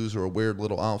shoes or a weird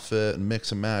little outfit and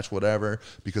mix and match whatever,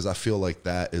 because I feel like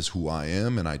that is who I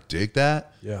am and I dig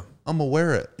that, I'm gonna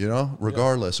wear it,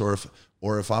 regardless. Yeah.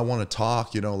 Or if I want to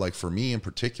talk, like for me in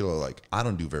particular, like I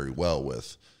don't do very well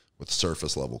with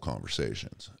surface level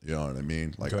conversations. You know what I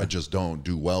mean? Like I just don't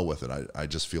do well with it. I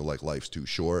just feel like life's too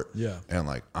short. Yeah. And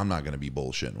like I'm not going to be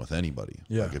bullshitting with anybody.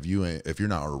 Yeah. Like if you're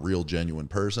not a real genuine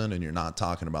person and you're not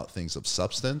talking about things of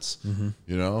substance,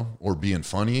 or being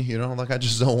funny, like I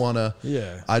just don't want to.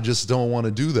 Yeah. I just don't want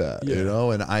to do that.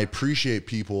 Yeah. And I appreciate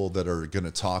people that are going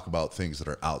to talk about things that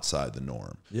are outside the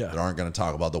norm. Yeah. That aren't going to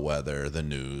talk about the weather, the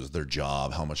news, their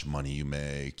job, how much money you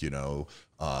make,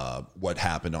 what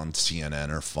happened on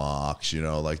CNN or Fox,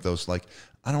 like those, like,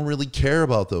 I don't really care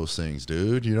about those things,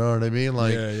 dude. You know what I mean?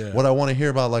 Like what I want to hear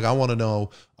about, like, I want to know,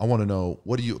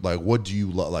 what do you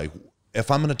like,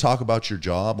 if I'm going to talk about your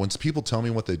job, when people tell me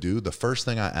what they do, the first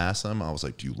thing I ask them, I was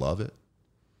like, do you love it?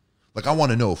 Like, I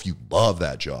want to know if you love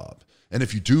that job. And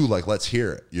if you do, like, let's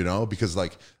hear it, because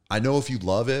like, I know if you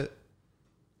love it,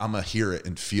 I'm going to hear it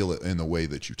and feel it in the way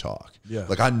that you talk. Yeah.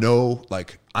 Like I know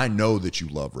that you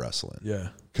love wrestling. Yeah.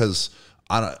 Cause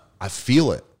I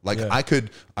feel it. Like Yeah. I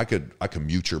could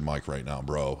mute your mic right now,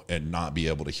 bro, and not be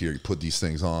able to hear you, put these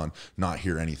things on, not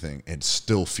hear anything, and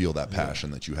still feel that passion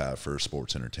that you have for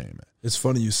sports entertainment. It's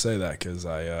funny you say that, because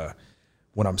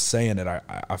when I'm saying it,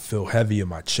 I feel heavy in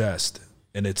my chest,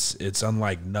 and it's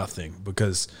unlike nothing,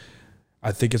 because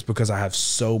I think it's because I have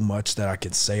so much that I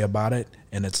could say about it,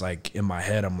 and it's like in my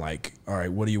head I'm like, all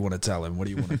right, what do you want to tell him? What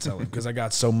do you want to tell him? Because I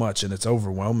got so much, and it's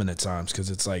overwhelming at times,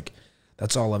 because it's like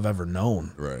that's all I've ever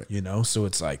known, right? So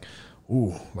it's like,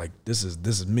 ooh, like this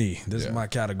is me. This is my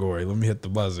category. Let me hit the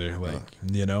buzzer, like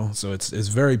So it's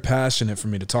very passionate for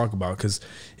me to talk about, because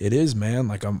it is, man.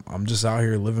 Like I'm just out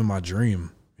here living my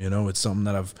dream. It's something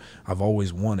that I've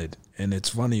always wanted, and it's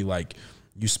funny. Like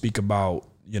you speak about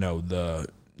the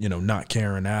not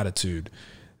caring attitude.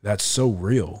 That's so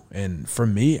real. And for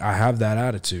me, I have that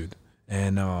attitude.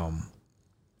 And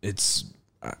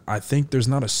I think there's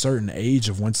not a certain age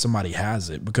of when somebody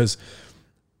has it, because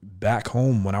back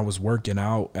home when I was working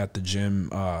out at the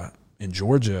gym in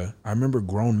Georgia, I remember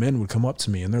grown men would come up to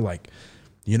me and they're like,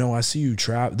 I see you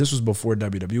travel. This was before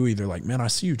WWE. They're like, man, I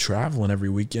see you traveling every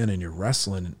weekend and you're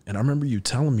wrestling. And I remember you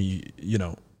telling me,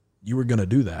 you were going to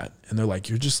do that. And they're like,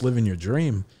 you're just living your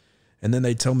dream. And then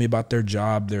they tell me about their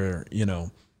job. They're,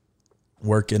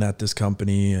 working at this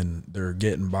company and they're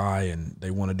getting by and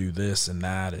they want to do this and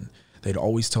that. And they'd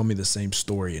always tell me the same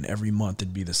story, and every month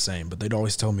it'd be the same. But they'd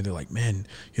always tell me, they're like, man,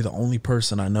 you're the only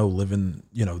person I know living,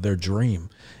 their dream.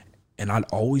 And I'd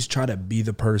always try to be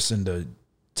the person to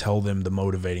tell them the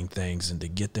motivating things and to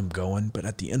get them going. But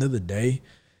at the end of the day,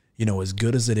 as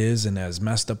good as it is and as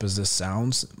messed up as this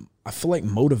sounds, I feel like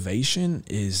motivation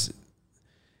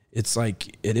it's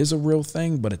like, it is a real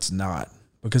thing, but it's not.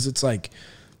 Because it's like,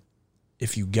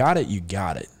 if you got it, you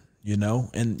got it,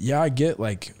 And yeah, I get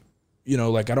like, I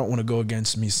don't want to go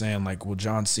against me saying like, well,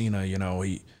 John Cena,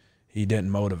 he didn't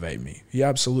motivate me. He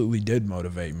absolutely did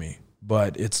motivate me.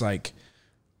 But it's like,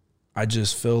 I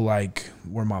just feel like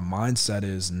where my mindset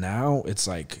is now, it's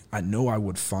like, I know I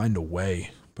would find a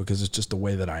way, because it's just the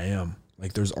way that I am.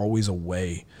 Like, there's always a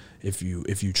way if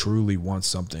you truly want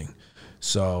something.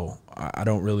 So I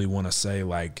don't really want to say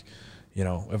like,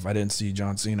 if I didn't see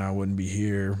John Cena, I wouldn't be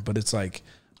here. But it's like,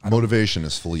 motivation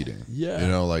is fleeting.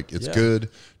 Yeah. Like, it's good.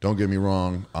 Don't get me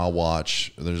wrong. I'll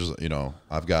watch. There's,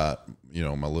 I've got,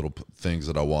 my little things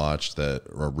that I watch that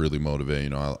are really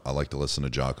motivating. I like to listen to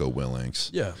Jocko Willink.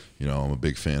 Yeah. I'm a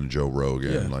big fan of Joe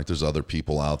Rogan. Yeah. Like, there's other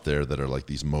people out there that are like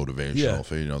these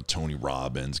motivational, Tony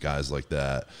Robbins, guys like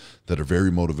that are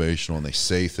very motivational, and they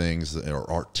say things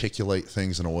or articulate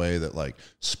things in a way that like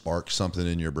sparks something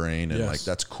in your brain. And like,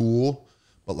 that's cool.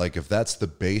 But like, if that's the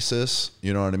basis,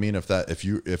 you know what I mean? If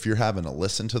you're having to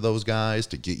listen to those guys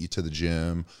to get you to the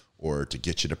gym, or to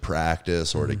get you to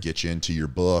practice, or to get you into your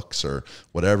books, or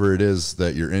whatever it is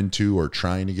that you're into or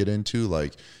trying to get into,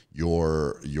 like,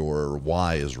 your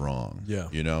why is wrong.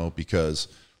 Yeah. Because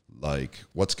like,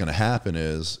 what's going to happen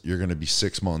is you're going to be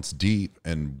 6 months deep,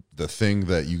 and the thing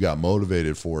that you got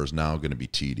motivated for is now going to be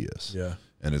tedious. Yeah.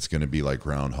 And it's going to be like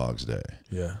Groundhog's Day.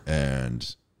 Yeah.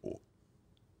 And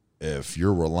if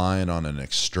you're relying on an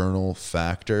external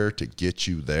factor to get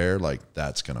you there, like,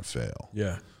 that's going to fail.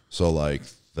 Yeah. So like,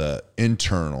 the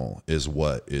internal is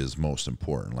what is most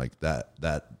important. Like, that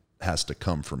has to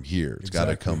come from here. It's got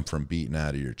to come from beating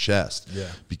out of your chest. Yeah.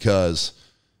 Because,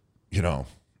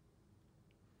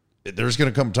 there's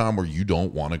going to come a time where you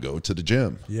don't want to go to the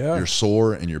gym. Yeah. You're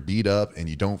sore and you're beat up and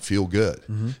you don't feel good.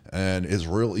 And it's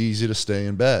real easy to stay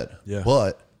in bed. Yeah.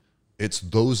 But it's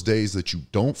those days that you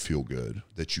don't feel good,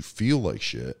 that you feel like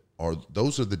shit,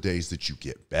 those are the days that you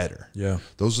get better. Yeah.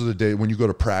 Those are the days when you go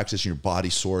to practice and your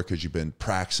body's sore because you've been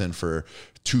practicing for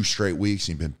 2 straight weeks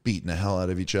and you've been beating the hell out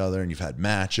of each other, and you've had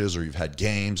matches or you've had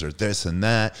games or this and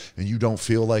that, and you don't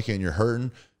feel like it and you're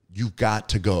hurting. You've got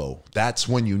to go. That's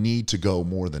when you need to go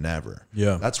more than ever.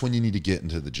 Yeah. That's when you need to get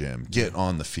into the gym, get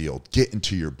on the field, get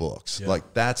into your books. Yeah.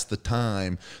 Like, that's the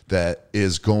time that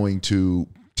is going to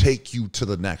take you to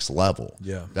the next level.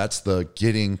 Yeah. That's the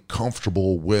getting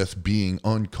comfortable with being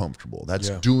uncomfortable. That's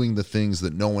doing the things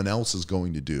that no one else is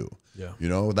going to do. Yeah.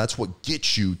 That's what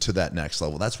gets you to that next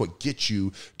level. That's what gets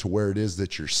you to where it is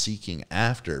that you're seeking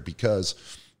after, because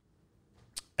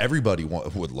everybody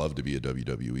would love to be a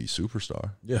WWE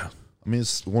superstar. Yeah. I mean,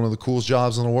 it's one of the coolest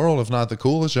jobs in the world, if not the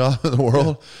coolest job in the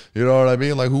world. Yeah. You know what I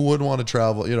mean? Like, who wouldn't want to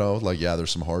travel? Like, yeah,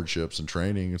 there's some hardships and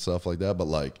training and stuff like that, but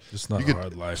like, it's not a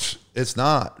hard life. It's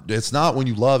not when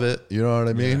you love it. You know what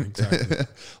I mean? Yeah, exactly.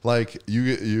 Like,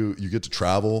 you get to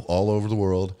travel all over the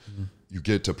world. You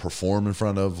get to perform in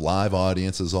front of live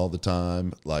audiences all the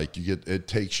time. Like, it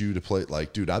takes you to play.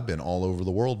 Like, dude, I've been all over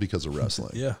the world because of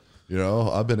wrestling. Yeah.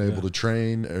 I've been able to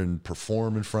train and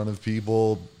perform in front of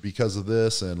people because of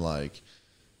this. And like,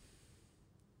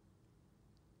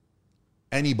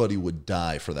 anybody would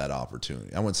die for that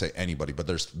opportunity. I wouldn't say anybody, but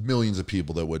there's millions of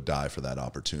people that would die for that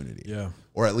opportunity. Yeah.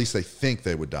 Or at least they think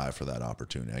they would die for that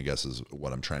opportunity, I guess, is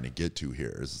what I'm trying to get to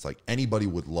here. Is it's like, anybody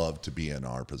would love to be in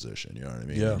our position. You know what I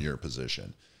mean? Yeah. In your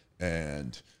position.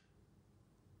 And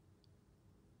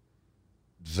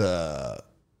the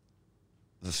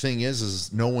thing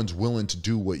is no one's willing to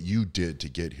do what you did to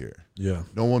get here. Yeah.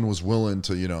 No one was willing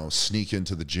to, sneak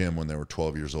into the gym when they were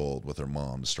 12 years old with their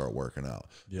mom to start working out.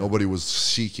 Yeah. Nobody was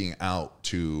seeking out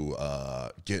to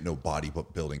get no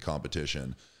bodybuilding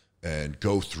competition and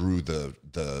go through the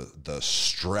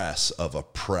stress of a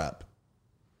prep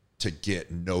to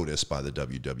get noticed by the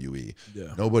WWE.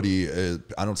 Yeah.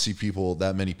 I don't see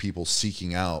that many people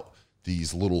seeking out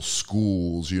these little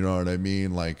schools, you know what I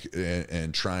mean? Like,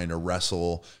 and trying to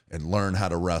wrestle and learn how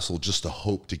to wrestle just to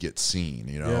hope to get seen,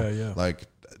 Yeah. Like,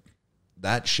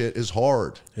 that shit is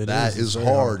hard. That is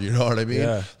hard. You know what I mean?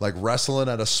 Yeah. Like, wrestling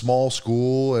at a small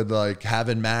school and like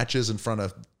having matches in front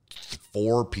of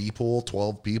 4 people,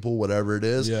 12 people, whatever it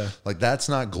is. Yeah. Like, that's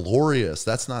not glorious.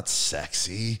 That's not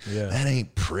sexy. Yeah. That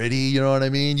ain't pretty. You know what I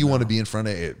mean? You want to be in front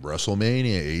of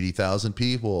WrestleMania, 80,000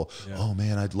 people. Yeah. Oh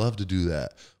man, I'd love to do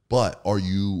that. But are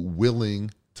you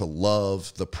willing to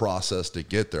love the process to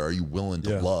get there? Are you willing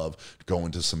to love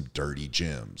going to some dirty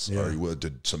gyms? Yeah. Are you willing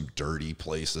to some dirty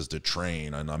places to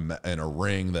train and in a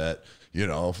ring that, you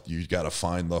know, you got to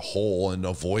find the hole and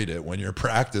avoid it when you're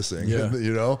practicing,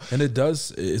 you know? And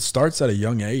it starts at a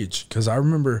young age. Cause I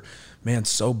remember, man,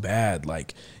 so bad.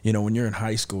 Like, you know, when you're in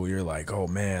high school, you're like, oh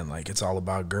man, like it's all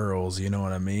about girls, you know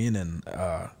what I mean? And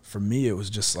for me, it was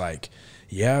just like,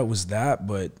 yeah, it was that.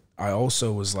 But I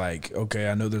also was like, okay,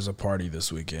 I know there's a party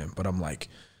this weekend, but I'm like,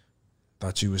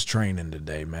 thought you was training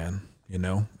today, man. You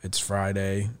know, it's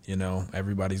Friday, you know,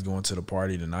 everybody's going to the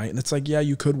party tonight. And it's like, yeah,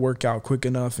 you could work out quick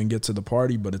enough and get to the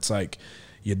party, but it's like,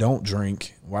 you don't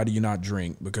drink. Why do you not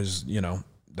drink? Because, you know,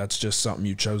 that's just something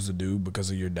you chose to do because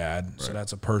of your dad. Right. So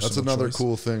that's a personal That's another choice.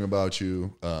 cool thing about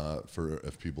you, for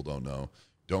if people don't know.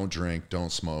 Don't drink,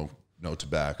 don't smoke, no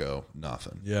tobacco,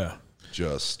 nothing. Yeah.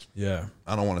 Just, Yeah.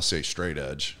 I don't want to say straight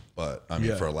edge, but I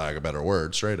mean, for a lack of a better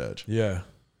word, straight edge. Yeah.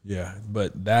 Yeah.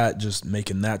 But that, just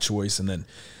making that choice, and then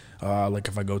like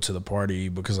if I go to the party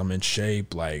because I'm in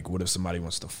shape, like what if somebody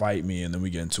wants to fight me and then we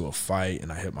get into a fight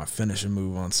and I hit my finishing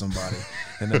move on somebody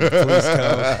and then the police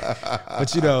come.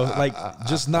 But you know, like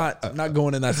just not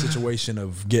going in that situation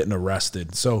of getting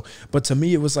arrested. So, but to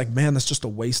me it was like, man, that's just a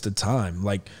waste of time.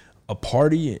 Like a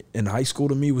party in high school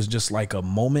to me was just like a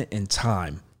moment in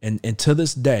time. And to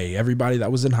this day, everybody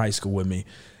that was in high school with me,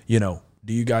 you know,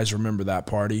 do you guys remember that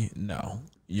party? No.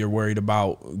 You're worried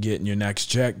about getting your next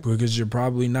check because you're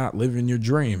probably not living your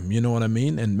dream. You know what I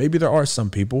mean? And maybe there are some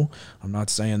people. I'm not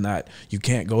saying that you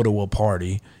can't go to a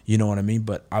party. You know what I mean?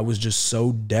 But I was just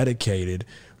so dedicated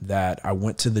that I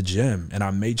went to the gym and I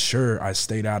made sure I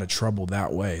stayed out of trouble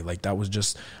that way. Like that was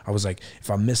just, I was like, if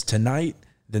I miss tonight,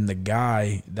 then the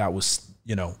guy that was,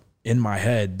 you know, in my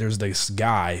head, there's this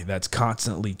guy that's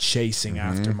constantly chasing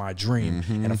after my dream.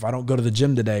 And if I don't go to the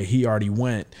gym today, he already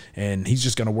went and he's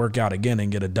just going to work out again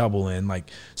and get a double in.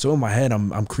 Like, so in my head,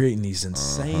 I'm creating these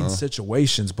insane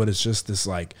situations, but it's just this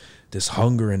like this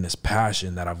hunger and this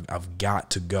passion that I've got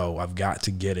to go. I've got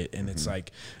to get it. And it's like,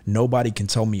 nobody can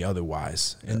tell me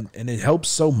otherwise. And it helps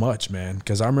so much, man.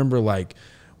 Cause I remember like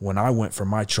when I went for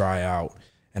my tryout,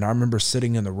 and I remember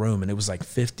sitting in the room and it was like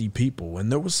 50 people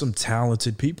and there was some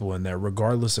talented people in there,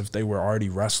 regardless if they were already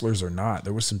wrestlers or not.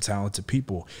 There were some talented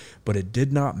people, but it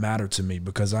did not matter to me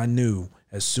because I knew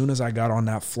as soon as I got on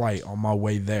that flight on my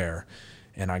way there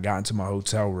and I got into my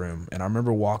hotel room, and I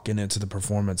remember walking into the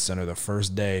Performance Center the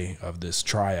first day of this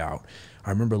tryout,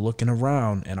 I remember looking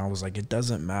around and I was like, it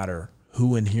doesn't matter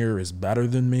who in here is better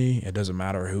than me. It doesn't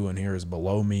matter who in here is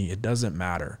below me. It doesn't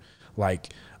matter.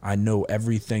 Like, I know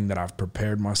everything that I've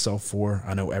prepared myself for.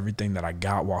 I know everything that I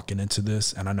got walking into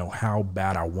this, and I know how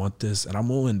bad I want this, and I'm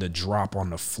willing to drop on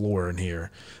the floor in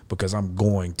here because I'm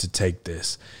going to take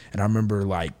this. And I remember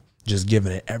like just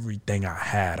giving it everything I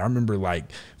had. I remember like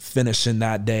finishing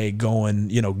that day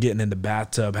going, you know, getting in the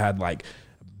bathtub, had like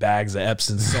bags of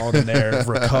Epsom salt in there,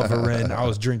 recovering. I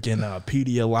was drinking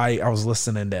Pedialyte. I was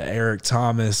listening to Eric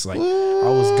Thomas. Like, I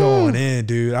was going in,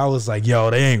 dude. I was like,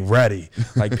 yo, they ain't ready.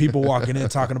 Like, people walking in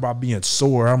talking about being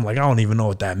sore. I'm like, I don't even know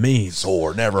what that means.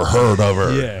 Sore, never heard of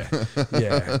her.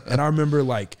 Yeah. And I remember,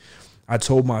 like, I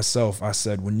told myself, I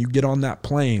said, when you get on that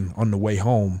plane on the way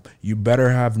home, you better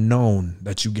have known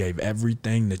that you gave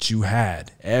everything that you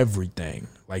had, everything.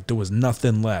 Like, there was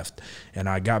nothing left. And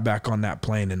I got back on that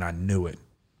plane and I knew it.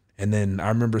 And then I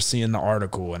remember seeing the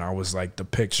article and I was like the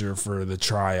picture for the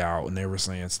tryout and they were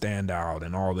saying stand out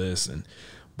and all this.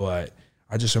 But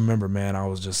I just remember, man, I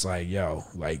was just like, yo,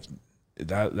 like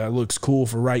that looks cool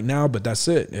for right now, but that's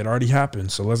it. It already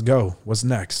happened. So let's go. What's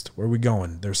next? Where are we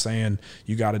going? They're saying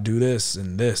you got to do this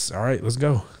and this. All right, let's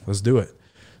go. Let's do it.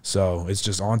 So it's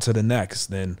just on to the next.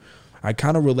 Then I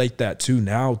kind of relate that too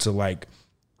now to like,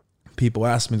 people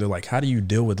ask me, they're like, how do you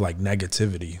deal with like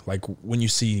negativity? Like when you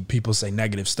see people say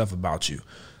negative stuff about you.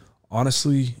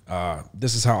 Honestly,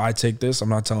 this is how I take this. I'm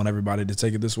not telling everybody to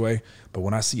take it this way, but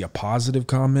when I see a positive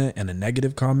comment and a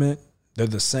negative comment, they're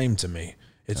the same to me.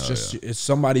 It's it's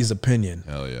somebody's opinion.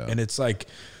 Hell yeah. And it's like,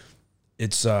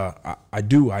 it's, I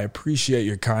appreciate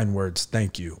your kind words.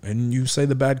 Thank you. And you say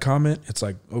the bad comment, it's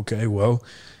like, okay, well,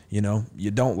 you know,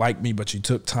 you don't like me, but you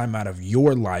took time out of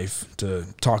your life to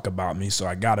talk about me, so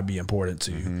I got to be important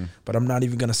to you. But I'm not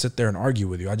even going to sit there and argue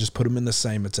with you. I just put them in the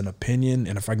same. It's an opinion,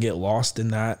 and if I get lost in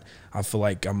that, I feel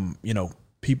like I'm, you know,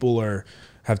 people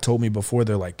have told me before,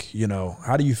 they're like, you know,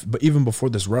 how do you, but even before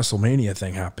this WrestleMania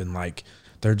thing happened, like,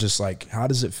 they're just like, how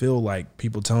does it feel like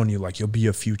people telling you like you'll be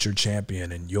a future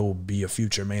champion and you'll be a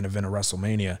future main event of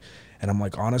WrestleMania? And I'm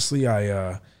like, honestly,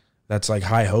 that's like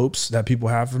high hopes that people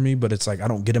have for me, but it's like I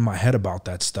don't get in my head about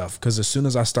that stuff, because as soon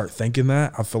as I start thinking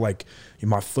that, I feel like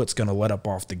my foot's gonna let up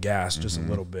off the gas just a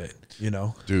little bit, you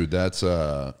know? Dude, that's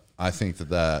I think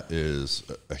that is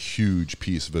a huge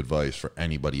piece of advice for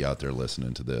anybody out there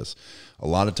listening to this. A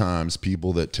lot of times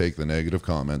people that take the negative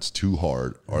comments too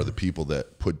hard are the people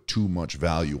that put too much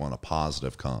value on a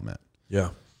positive comment. Yeah.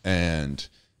 And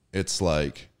it's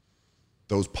like,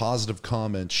 those positive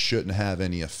comments shouldn't have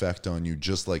any effect on you,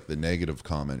 just like the negative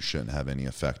comments shouldn't have any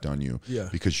effect on you. Yeah.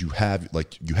 Because you have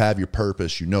your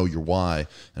purpose, you know your why,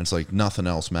 and it's like nothing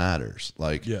else matters.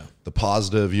 Like the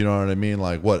positive, you know what I mean?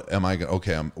 Like, what am I going?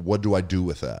 Okay, what do I do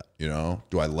with that? You know,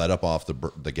 do I let up off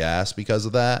the gas because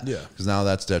of that? Yeah. Because now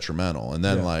that's detrimental. And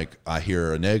then like I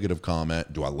hear a negative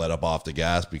comment, do I let up off the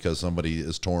gas because somebody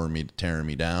is tearing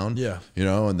me down? Yeah. You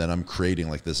know, and then I'm creating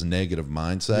like this negative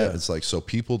mindset. Yeah. It's like, so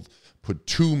people put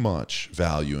too much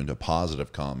value into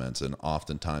positive comments, and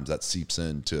oftentimes that seeps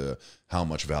into how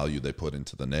much value they put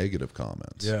into the negative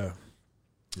comments. Yeah.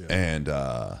 And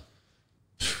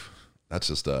that's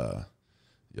just yo,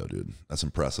 dude, that's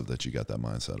impressive that you got that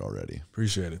mindset already.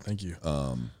 Appreciate it. Thank you.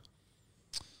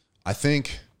 I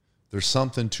think there's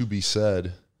something to be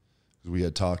said, because we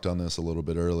had talked on this a little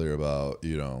bit earlier about,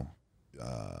 you know,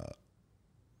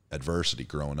 adversity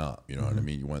growing up. You know what I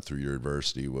mean? You went through your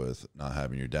adversity with not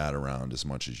having your dad around as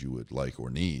much as you would like or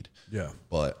need. Yeah.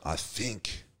 But I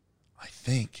think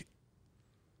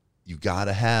you got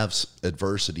to have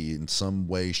adversity in some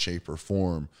way, shape, or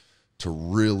form to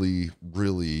really,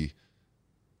 really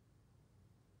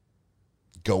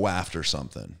go after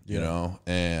something, you know?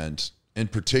 And in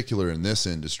particular in this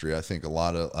industry, I think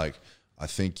I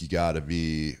think you got to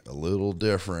be a little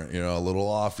different, you know, a little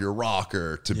off your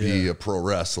rocker to be a pro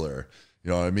wrestler. You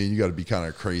know what I mean? You got to be kind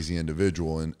of a crazy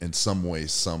individual in some way,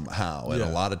 somehow. And a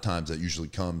lot of times that usually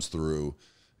comes through,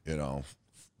 you know,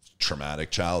 traumatic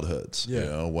childhoods, you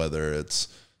know, whether it's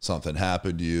something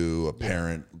happened to you, a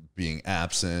parent being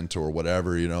absent or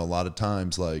whatever, you know, a lot of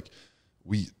times like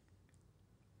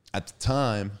at the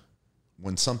time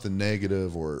when something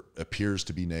negative or appears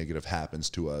to be negative happens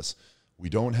to us, we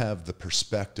don't have the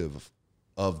perspective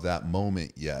of that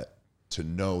moment yet to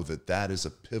know that that is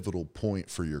a pivotal point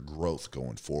for your growth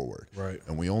going forward. Right.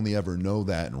 And we only ever know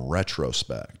that in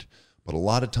retrospect. But a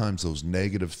lot of times those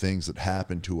negative things that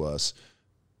happen to us,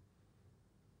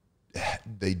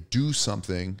 they do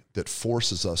something that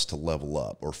forces us to level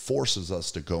up or forces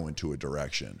us to go into a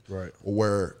direction. Right.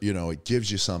 Where, you know, it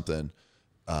gives you something,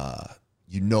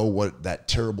 you know what that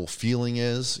terrible feeling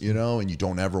is, you know, and you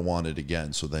don't ever want it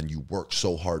again. So then you work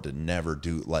so hard to never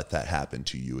let that happen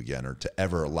to you again, or to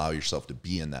ever allow yourself to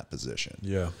be in that position.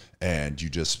 Yeah. And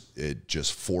it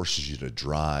just forces you to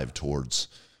drive towards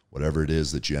whatever it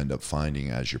is that you end up finding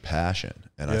as your passion.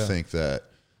 And I think that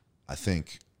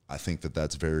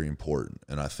that's very important.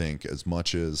 And I think as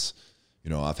much as, you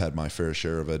know, I've had my fair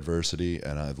share of adversity,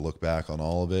 and I look back on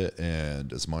all of it,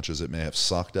 and as much as it may have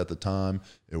sucked at the time,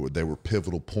 they were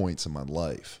pivotal points in my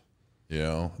life, you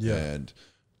know? Yeah. And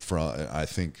I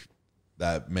think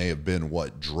that may have been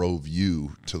what drove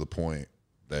you to the point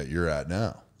that you're at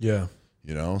now. Yeah.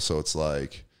 You know? So it's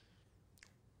like,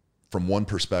 from one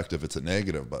perspective, it's a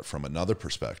negative, but from another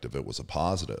perspective, it was a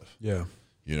positive. Yeah.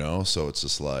 You know? So it's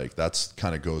just like, that's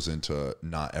kind of goes into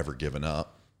not ever giving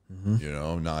up. You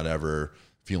know, not ever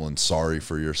feeling sorry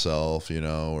for yourself, you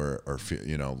know, or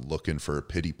you know, looking for a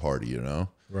pity party, you know,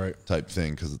 right, type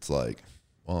thing. Because it's like,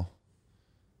 well,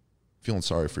 feeling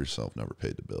sorry for yourself never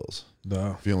paid the bills.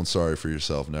 No. Feeling sorry for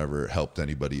yourself never helped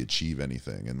anybody achieve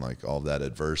anything. And like all that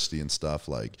adversity and stuff,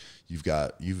 like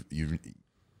it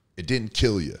didn't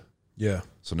kill you. Yeah.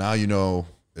 So now you know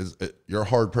you're a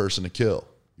hard person to kill.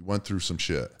 You went through some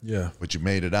shit. Yeah. But you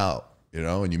made it out. You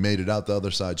know, and you made it out the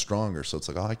other side stronger. So it's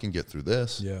like, oh, I can get through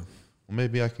this. Yeah. Well,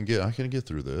 maybe I can get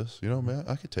through this. You know, man,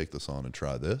 I could take this on and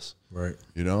try this. Right.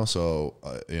 You know, so,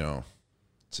 you know,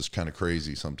 it's just kind of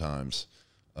crazy sometimes,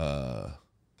 the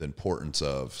importance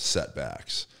of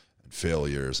setbacks and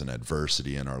failures and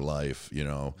adversity in our life, you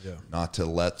know, not to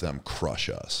let them crush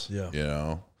us. Yeah. You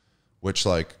know, which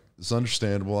like is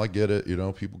understandable. I get it. You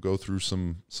know, people go through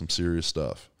some serious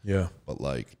stuff. Yeah. But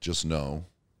like, just know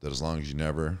that as long as you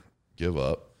never give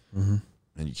up and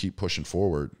you keep pushing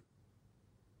forward,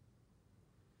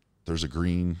 there's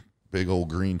a big old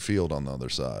green field on the other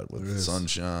side with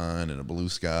sunshine and a blue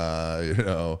sky, you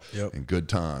know, and good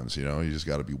times. You know, you just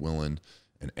got to be willing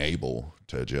and able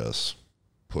to just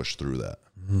push through that.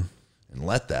 and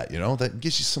let that, that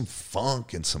gives you some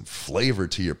funk and some flavor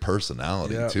to your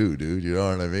personality Yeah. too, dude. You know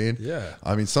what I mean? Yeah.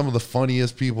 I mean, some of the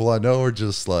funniest people I know are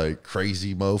just like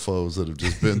crazy mofos that have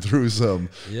just been through some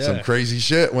crazy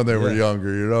shit when they were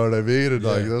younger. You know what I mean? And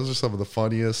like, those are some of the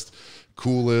funniest,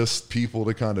 coolest people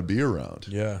to kind of be around.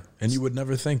 Yeah. And you would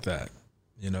never think that,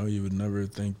 you would never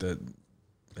think that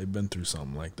they've been through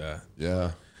something like that.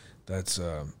 Yeah. That's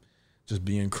just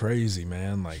being crazy,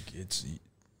 man. Like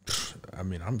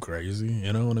I'm crazy.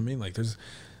 You know what I mean? Like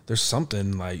there's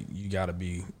something like you got to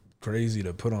be crazy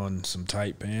to put on some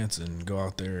tight pants and go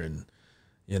out there and,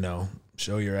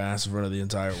 show your ass in front of the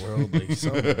entire world. Like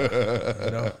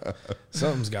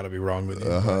something's got to be wrong with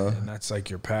you. And that's like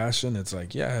your passion. It's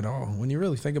like, when you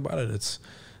really think about it,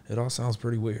 it all sounds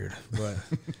pretty weird, but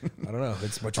I don't know.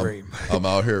 It's my dream. I'm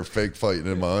out here fake fighting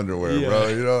in my underwear, bro.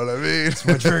 You know what I mean? It's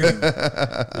my dream.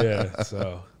 Yeah.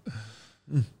 So.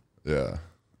 Yeah.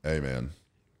 Hey, man.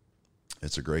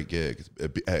 It's a great gig.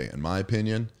 Hey, in my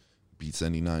opinion, beats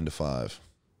any 9 to 5.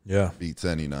 Yeah. Beats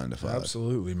any 9 to 5.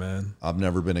 Absolutely, man. I've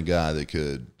never been a guy that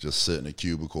could just sit in a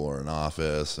cubicle or an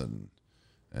office and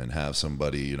have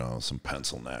somebody, some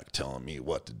pencil neck telling me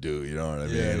what to do. You know what I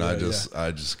mean?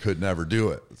 I just could never do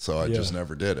it. So I just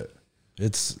never did it.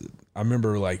 I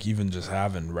remember like even just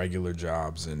having regular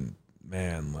jobs, and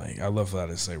man, like I love that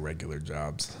I say regular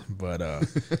jobs, but I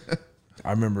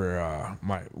remember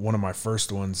one of my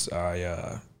first ones.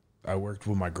 I worked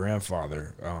with my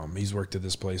grandfather. He's worked at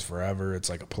this place forever. It's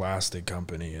like a plastic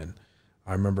company, and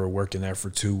I remember working there for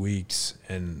 2 weeks,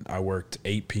 and I worked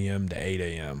 8 p.m. to 8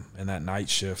 a.m. And that night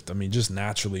shift, I mean, just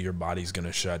naturally your body's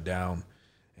gonna shut down.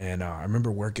 And I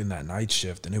remember working that night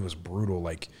shift, and it was brutal.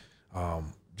 Like,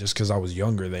 just because I was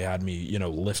younger, they had me,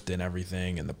 lifting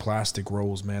everything, and the plastic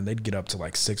rolls, man, they'd get up to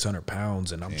like 600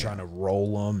 pounds, and I'm trying to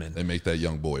roll them. And they make that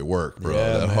young boy work, bro.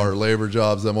 Yeah, that man. Hard labor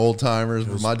jobs, them old timers.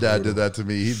 My dad did that to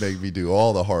me. He'd make me do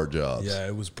all the hard jobs. Yeah,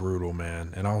 it was brutal,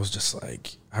 man. And I was just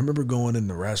like, I remember going in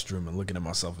the restroom and looking at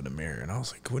myself in the mirror, and I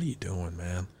was like, what are you doing,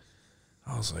 man?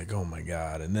 I was like, oh my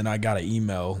God. And then I got an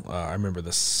email. I remember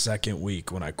the second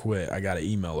week when I quit, I got an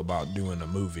email about doing a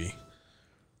movie.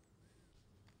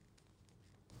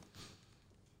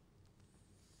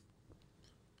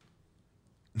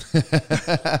 We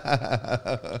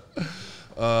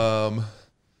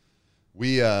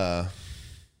I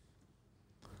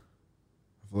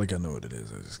feel like I know what it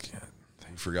is. I just can't.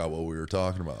 forgot what we were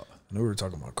talking about. I know we were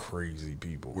talking about crazy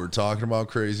people. We're talking about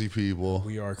crazy people.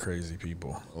 We are crazy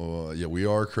people. Yeah, we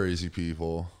are crazy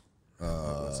people.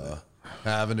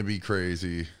 Having to be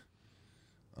crazy.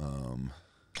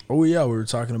 Oh yeah, we were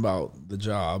talking about the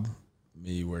job,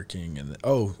 me working, and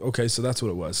okay, so that's what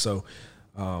it was. So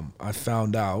I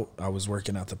found out I was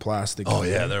working at the plastic. Oh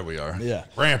yeah, there we are. Yeah,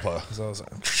 Grandpa. So I was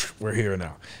like, we're here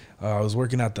now. I was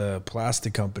working at the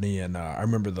plastic company, and I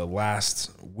remember the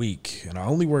last week, and I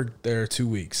only worked there 2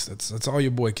 weeks. That's all your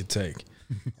boy could take,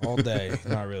 all day.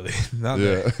 Not really, not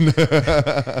there.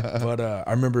 But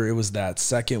I remember it was that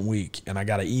second week, and I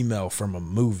got an email from a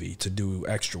movie to do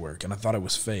extra work, and I thought it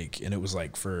was fake, and it was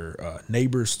like for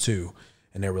Neighbors 2,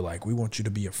 and they were like, "We want you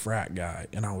to be a frat guy,"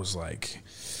 and I was like,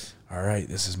 "All right,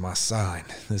 this is my sign.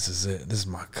 This is it. This is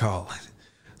my calling."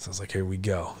 So I was like, here we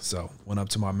go. So went up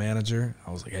to my manager.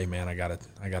 I was like, hey man, I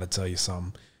gotta tell you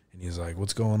something. And he was like,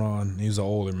 what's going on? And he was an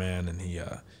older man, and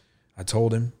I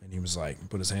told him, and he was like,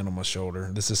 put his hand on my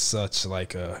shoulder. This is such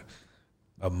like a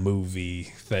movie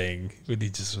thing. But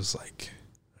he just was like,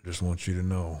 I just want you to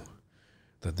know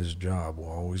that this job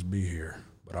will always be here.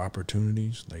 But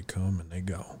opportunities, they come and they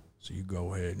go. So you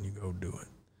go ahead and you go do it.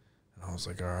 And I was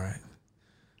like, all right,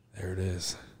 there it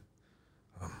is.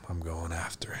 I'm going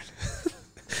after it.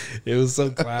 It was so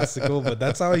classical, but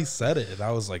that's how he said it. And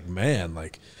I was like, man,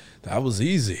 like that was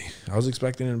easy. I was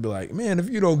expecting him to be like, man, if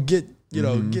you don't get,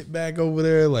 get back over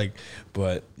there. Like,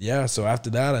 but yeah, so after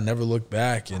that, I never looked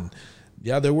back. And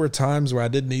yeah, there were times where I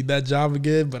didn't need that job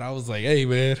again, but I was like, hey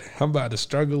man, I'm about to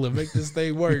struggle and make this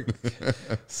thing work.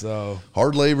 So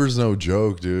hard labor's no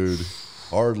joke, dude.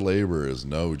 Hard labor is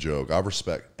no joke. I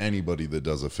respect anybody that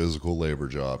does a physical labor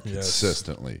job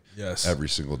consistently every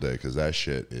single day, because that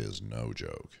shit is no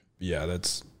joke. Yeah,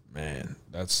 that's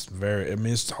very, I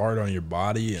mean, it's hard on your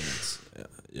body, and it's,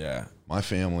 yeah. My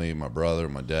family, my brother,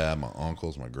 my dad, my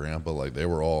uncles, my grandpa, like they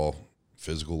were all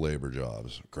physical labor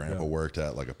jobs. Grandpa worked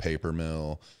at like a paper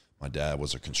mill. My dad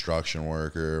was a construction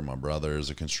worker. My brother is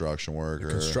a construction worker.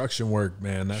 The construction work,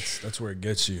 man, that's where it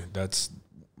gets you. That's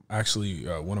actually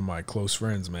one of my close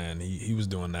friends, man, he was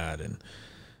doing that. And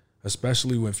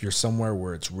especially if you're somewhere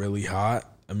where it's really hot,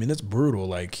 I mean, it's brutal.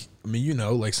 Like, I mean, you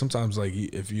know, like sometimes, like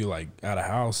if you like at a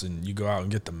house and you go out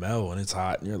and get the mail and it's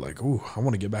hot and you're like, ooh, I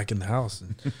want to get back in the house,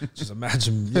 and just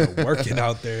imagine, you know, working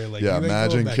out there. Like, Yeah, you ain't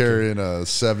imagine going back carrying a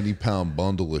 70-pound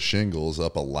bundle of shingles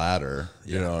up a ladder.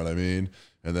 You know what I mean?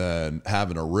 And then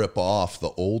having to rip off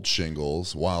the old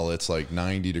shingles while it's like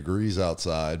 90 degrees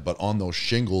outside, but on those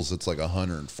shingles it's like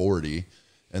 140.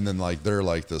 And then like they're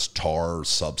like this tar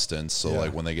substance, so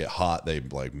like when they get hot, they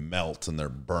like melt and they're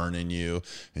burning you,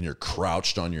 and you're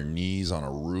crouched on your knees on a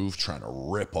roof trying to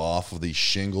rip off of these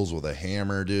shingles with a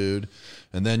hammer, dude.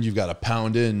 And then you've got to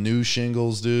pound in new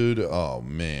shingles, dude. Oh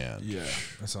man. Yeah,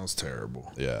 that sounds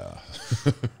terrible. Yeah.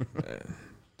 Man,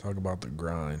 talk about the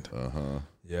grind.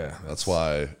 Yeah, That's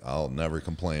why I'll never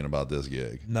complain about this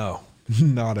gig. no,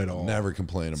 not at all. Never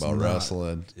complain about not.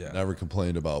 wrestling. Yeah. Never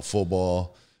complained about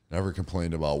football. Never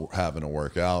complained about having to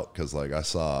work out, because like I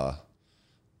saw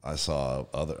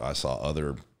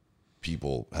other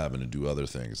people having to do other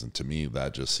things, and to me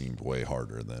that just seemed way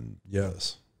harder than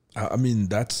this. I mean,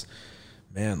 that's,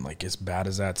 man, like as bad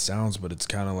as that sounds, but it's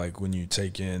kind of like when you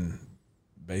take in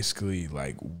basically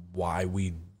like why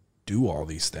we do all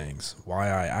these things, why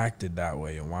I acted that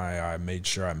way, and why I made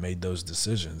sure I made those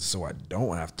decisions so I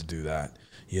don't have to do that.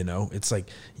 You know, it's like,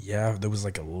 yeah, there was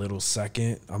like a little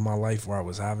second of my life where I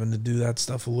was having to do that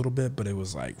stuff a little bit, but it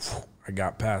was like, whew, I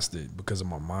got past it because of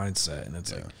my mindset. And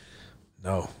it's like,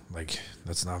 no, like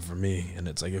that's not for me. And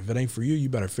it's like, if it ain't for you, you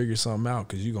better figure something out,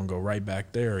 because you're going to go right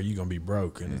back there or you're going to be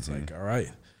broke. And it's like, all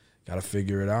right, got to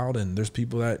figure it out. And there's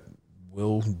people that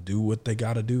will do what they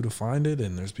got to do to find it,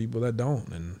 and there's people that don't.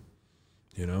 And,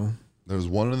 you know, There's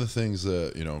one of the things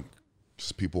that, you know,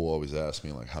 because people always ask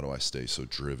me, like, how do I stay so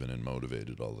driven and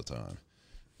motivated all the time?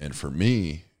 And for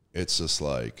me, it's just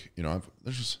like, you know,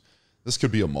 this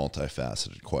could be a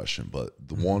multifaceted question, but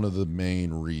one of the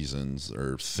main reasons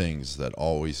or things that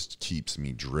always keeps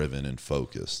me driven and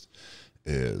focused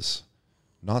is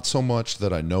not so much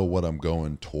that I know what I'm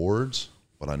going towards,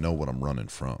 but I know what I'm running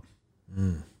from.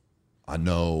 I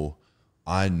know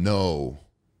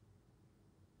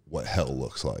what hell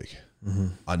looks like.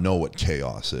 I know what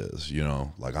chaos is, you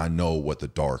know, like I know what the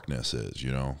darkness is,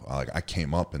 you know, like I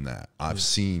came up in that. I've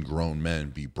seen grown men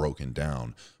be broken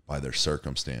down by their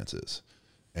circumstances,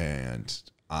 and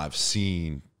I've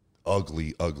seen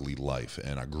ugly life,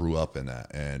 and I grew up in that.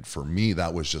 And for me,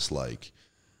 that was just like,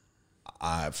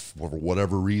 for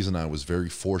whatever reason, I was very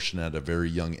fortunate at a very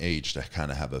young age to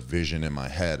kind of have a vision in my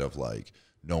head of like,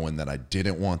 knowing that I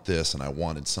didn't want this and I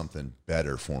wanted something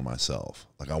better for myself.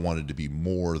 Like I wanted to be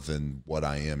more than what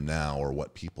I am now or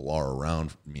what people are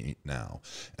around me now.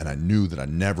 And I knew that I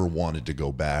never wanted to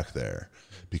go back there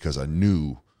because I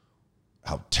knew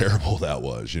how terrible that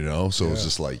was, you know? So it was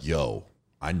just like, yo,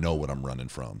 I know what I'm running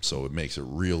from. So it makes it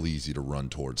real easy to run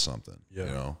towards something, you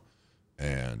know?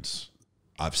 And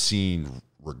I've seen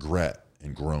regret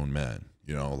in grown men.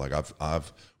 You know, like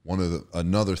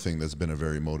another thing that's been a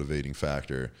very motivating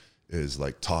factor is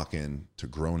like talking to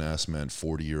grown ass men,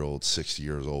 40-year-olds, 60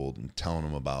 years old, and telling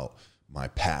them about my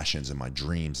passions and my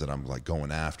dreams that I'm like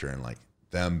going after, and like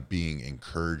them being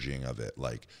encouraging of it.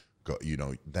 Like, you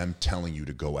know, them telling you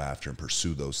to go after and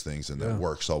pursue those things, and that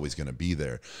work's always going to be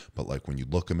there. But like when you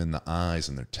look them in the eyes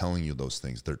and they're telling you those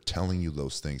things, they're telling you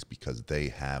those things because they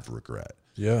have regret.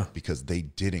 Yeah. Because they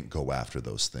didn't go after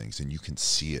those things, and you can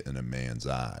see it in a man's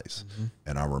eyes.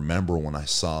 And I remember when I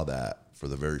saw that for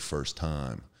the very first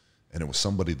time, and it was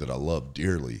somebody that I loved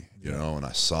dearly, you know, and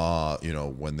I saw, you know,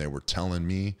 when they were telling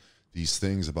me these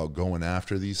things about going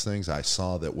after these things, I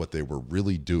saw that what they were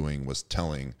really doing was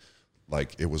telling,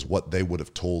 like, it was what they would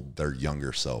have told their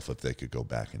younger self if they could go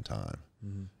back in time.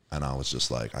 And I was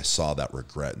just like, I saw that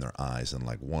regret in their eyes. And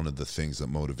like, one of the things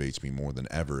that motivates me more than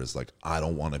ever is like, I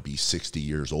don't want to be 60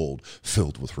 years old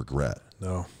filled with regret.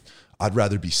 No. I'd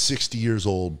rather be 60 years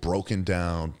old, broken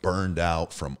down, burned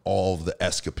out from all of the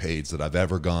escapades that I've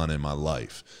ever gone in my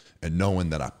life, and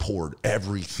knowing that I poured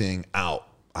everything out.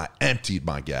 I emptied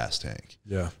my gas tank.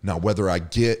 Yeah. Now, whether I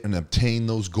get and obtain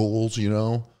those goals, you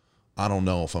know, I don't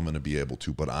know if I'm going to be able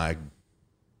to, but I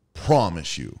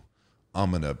promise you,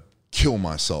 I'm going to kill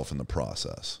myself in the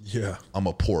process. Yeah. I'm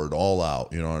going to pour it all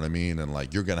out, you know what I mean? And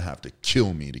like, you're going to have to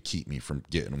kill me to keep me from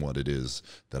getting what it is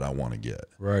that I want to get.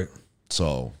 Right.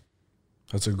 So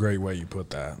that's a great way you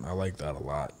put that. I like that a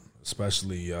lot,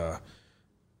 especially,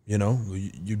 you know,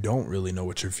 you don't really know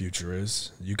what your future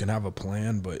is. You can have a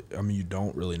plan, but I mean, you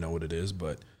don't really know what it is,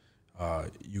 but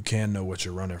you can know what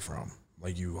you're running from.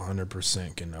 Like, you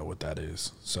 100% can know what that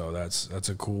is. So that's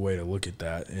a cool way to look at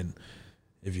that. And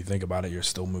if you think about it, you're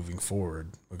still moving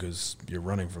forward because you're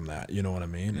running from that. You know what I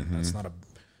mean? And that's not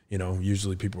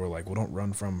usually people are like, well, don't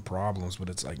run from problems, but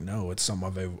it's like, no, it's something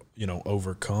I've,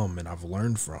 overcome and I've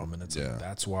learned from. And it's like,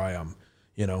 that's why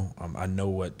I know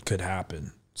what could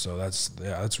happen. So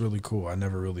that's really cool. I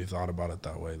never really thought about it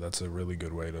that way. That's a really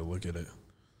good way to look at it.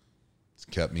 It's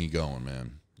kept me going,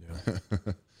 man. Yeah.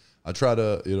 I've tried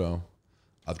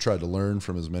to learn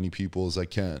from as many people as I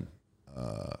can,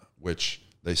 which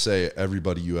they say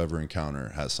everybody you ever encounter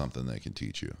has something they can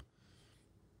teach you.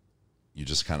 You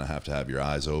just kind of have to have your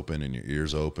eyes open and your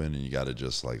ears open, and you got to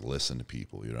just like listen to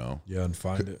people, Yeah, and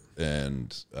find it.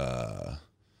 And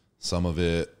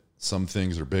some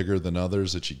things are bigger than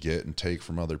others that you get and take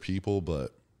from other people,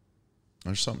 but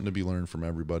there's something to be learned from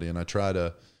everybody. And I try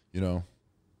to, a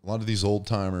lot of these old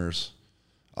timers,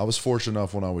 I was fortunate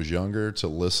enough when I was younger to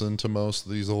listen to most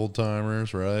of these old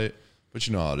timers, right? But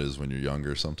you know how it is when you're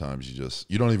younger. Sometimes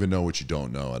you don't even know what you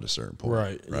don't know at a certain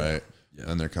point, right? Yeah.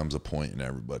 And there comes a point in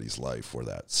everybody's life where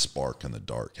that spark in the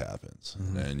dark happens,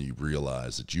 and you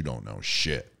realize that you don't know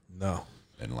shit. No.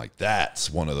 And like that's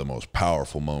one of the most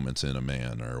powerful moments in a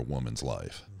man or a woman's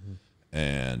life.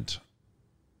 And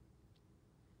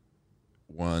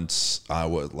once I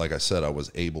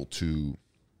was able to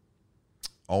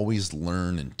always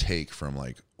learn and take from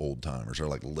like old timers or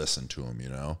like listen to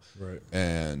them, Right.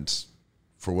 And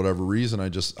for whatever reason, I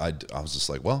was just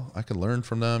like, well, I can learn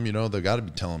from them. They've got to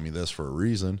be telling me this for a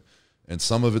reason. And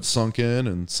some of it sunk in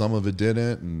and some of it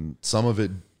didn't. And some of it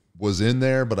was in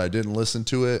there, but I didn't listen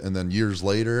to it. And then years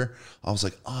later, I was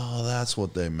like, oh, that's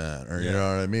what they meant. Or, you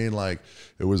know what I mean? Like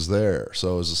it was there.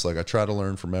 So it was just like, I try to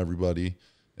learn from everybody.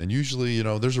 And usually,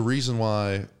 there's a reason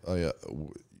why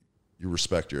you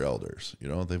respect your elders.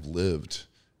 They've lived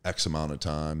X amount of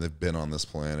time. They've been on this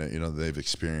planet. They've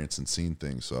experienced and seen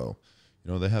things. So,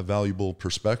 they have valuable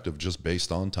perspective just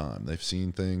based on time. They've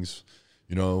seen things,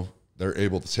 they're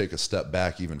able to take a step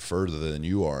back even further than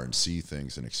you are and see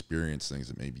things and experience things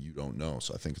that maybe you don't know.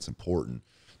 So I think it's important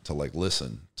to like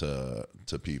listen to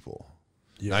people.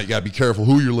 Yeah. Now you gotta be careful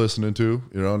who you're listening to.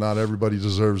 Not everybody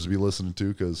deserves to be listening to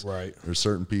because there's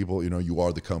certain people, you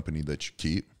are the company that you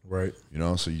keep. Right.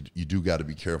 So you do got to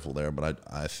be careful there. But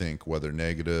I think whether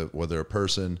a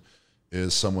person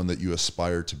is someone that you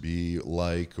aspire to be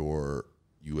like or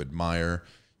you admire,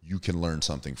 you can learn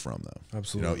something from them.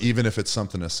 Absolutely. Even if it's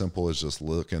something as simple as just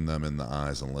looking them in the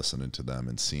eyes and listening to them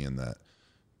and seeing that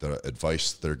the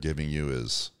advice they're giving you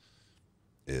is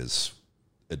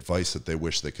advice that they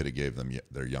wish they could have gave them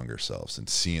their younger selves, and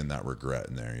seeing that regret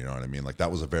in there. You know what I mean? Like that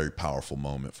was a very powerful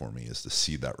moment for me, is to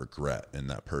see that regret in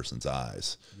that person's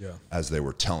eyes as they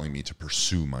were telling me to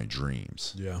pursue my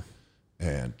dreams. Yeah.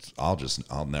 And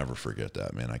I'll never forget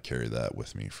that, man. I carry that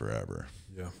with me forever.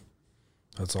 Yeah.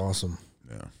 That's awesome.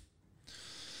 Yeah.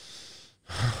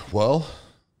 Well,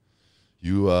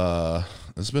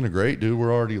 it's been a great, dude.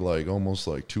 We're already like almost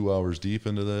like 2 hours deep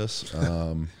into this.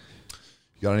 You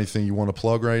got anything you want to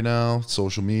plug right now?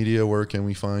 Social media, where can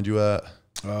we find you at?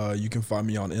 You can find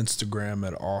me on Instagram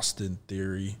at Austin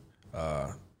Theory.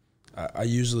 I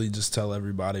usually just tell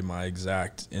everybody my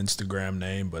exact Instagram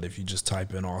name, but if you just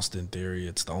type in Austin Theory,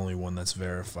 it's the only one that's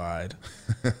verified.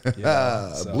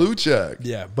 Blue check.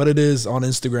 Yeah, but it is on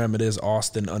Instagram. It is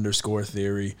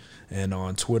Austin_Theory, and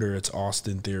on Twitter it's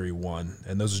Austin Theory 1.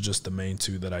 And those are just the main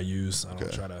two that I use. I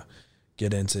don't try to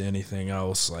get into anything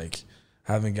else. Like,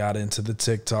 haven't got into the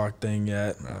TikTok thing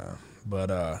yet. But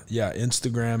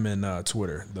Instagram and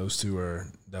Twitter, those two are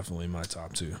definitely my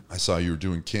top two. I saw you were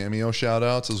doing cameo shout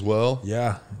outs as well.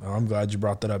 Yeah, I'm glad you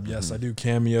brought that up. Yes, I do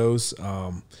cameos.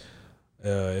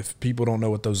 If people don't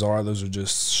know what those are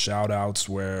just shout outs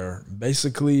where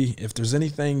basically if there's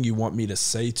anything you want me to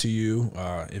say to you,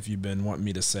 if you've been wanting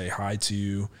me to say hi to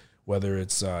you, whether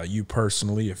it's you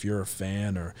personally, if you're a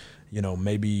fan, or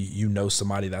maybe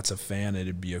somebody that's a fan,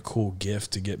 it'd be a cool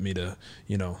gift to get me to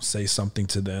say something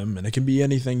to them, and it can be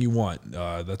anything you want.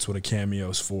 That's what a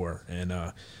cameo's for. And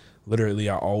literally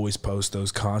I always post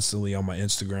those constantly on my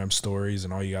Instagram stories,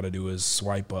 and all you got to do is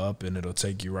swipe up and it'll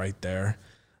take you right there.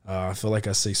 I feel like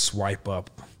I say swipe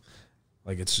up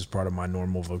like it's just part of my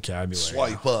normal vocabulary.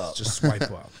 Swipe up. Just swipe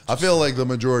up. I feel like the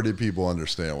majority of people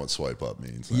understand what swipe up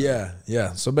means. Yeah.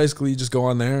 So basically you just go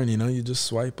on there and, you just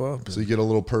swipe up. So you get a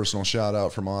little personal shout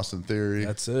out from Austin Theory.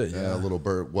 That's it, yeah. A little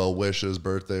well wishes,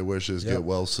 birthday wishes, get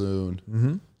well soon.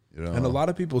 Mm-hmm. And a lot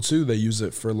of people, too, they use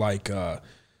it for like their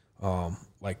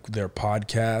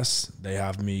podcasts. They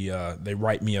have me, they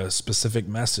write me a specific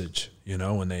message,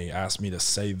 and they ask me to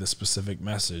say the specific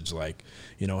message, like,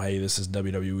 hey, this is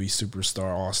WWE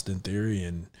superstar Austin Theory,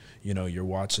 and, you're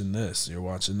watching this, you're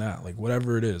watching that, like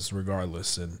whatever it is,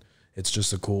 regardless. And it's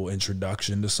just a cool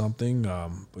introduction to something.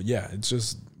 But yeah, it's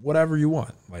just whatever you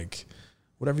want, like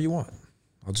whatever you want.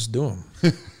 I'll just do them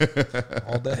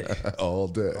all day. All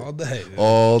day. All day.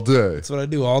 All day. That's what I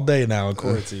do all day now in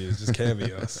quarantine. Is just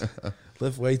cameos.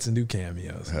 Lift weights and do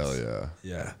cameos. Hell yeah.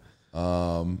 Yeah.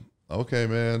 Okay,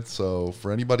 man. So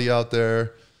for anybody out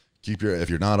there, if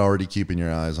you're not already keeping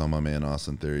your eyes on my man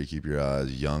Austin Theory, keep your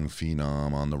eyes. Young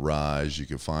phenom on the rise. You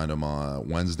can find him on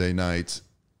Wednesday nights,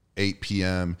 8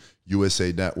 p.m.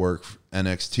 USA Network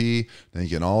NXT. Then you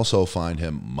can also find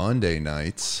him Monday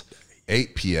nights,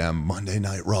 8 p.m. Monday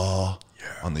Night Raw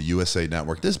on the USA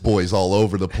Network. This boy's all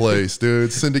over the place,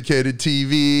 dude. Syndicated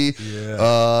TV,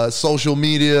 social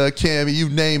media, Cammy, you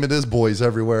name it. This boy's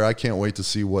everywhere. I can't wait to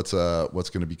see what's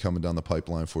going to be coming down the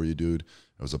pipeline for you, dude.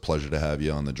 It was a pleasure to have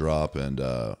you on the drop, and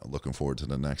looking forward to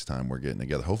the next time we're getting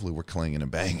together. Hopefully, we're clanging and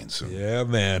banging soon. Yeah,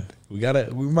 man. We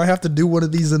might have to do one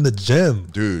of these in the gym,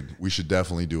 dude. We should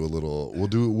definitely do a little. We'll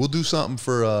do something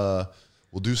for.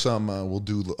 We'll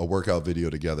do a workout video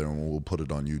together, and we'll put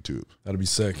it on YouTube. That'd be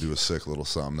sick. Do a sick little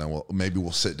something. Then maybe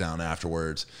we'll sit down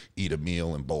afterwards, eat a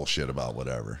meal, and bullshit about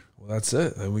whatever. Well, that's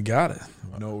it. Then we got it.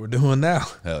 We know what we're doing now.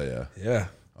 Hell yeah. Yeah.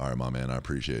 All right, my man. I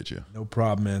appreciate you. No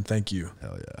problem, man. Thank you.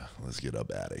 Hell yeah. Let's get up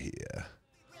out of here.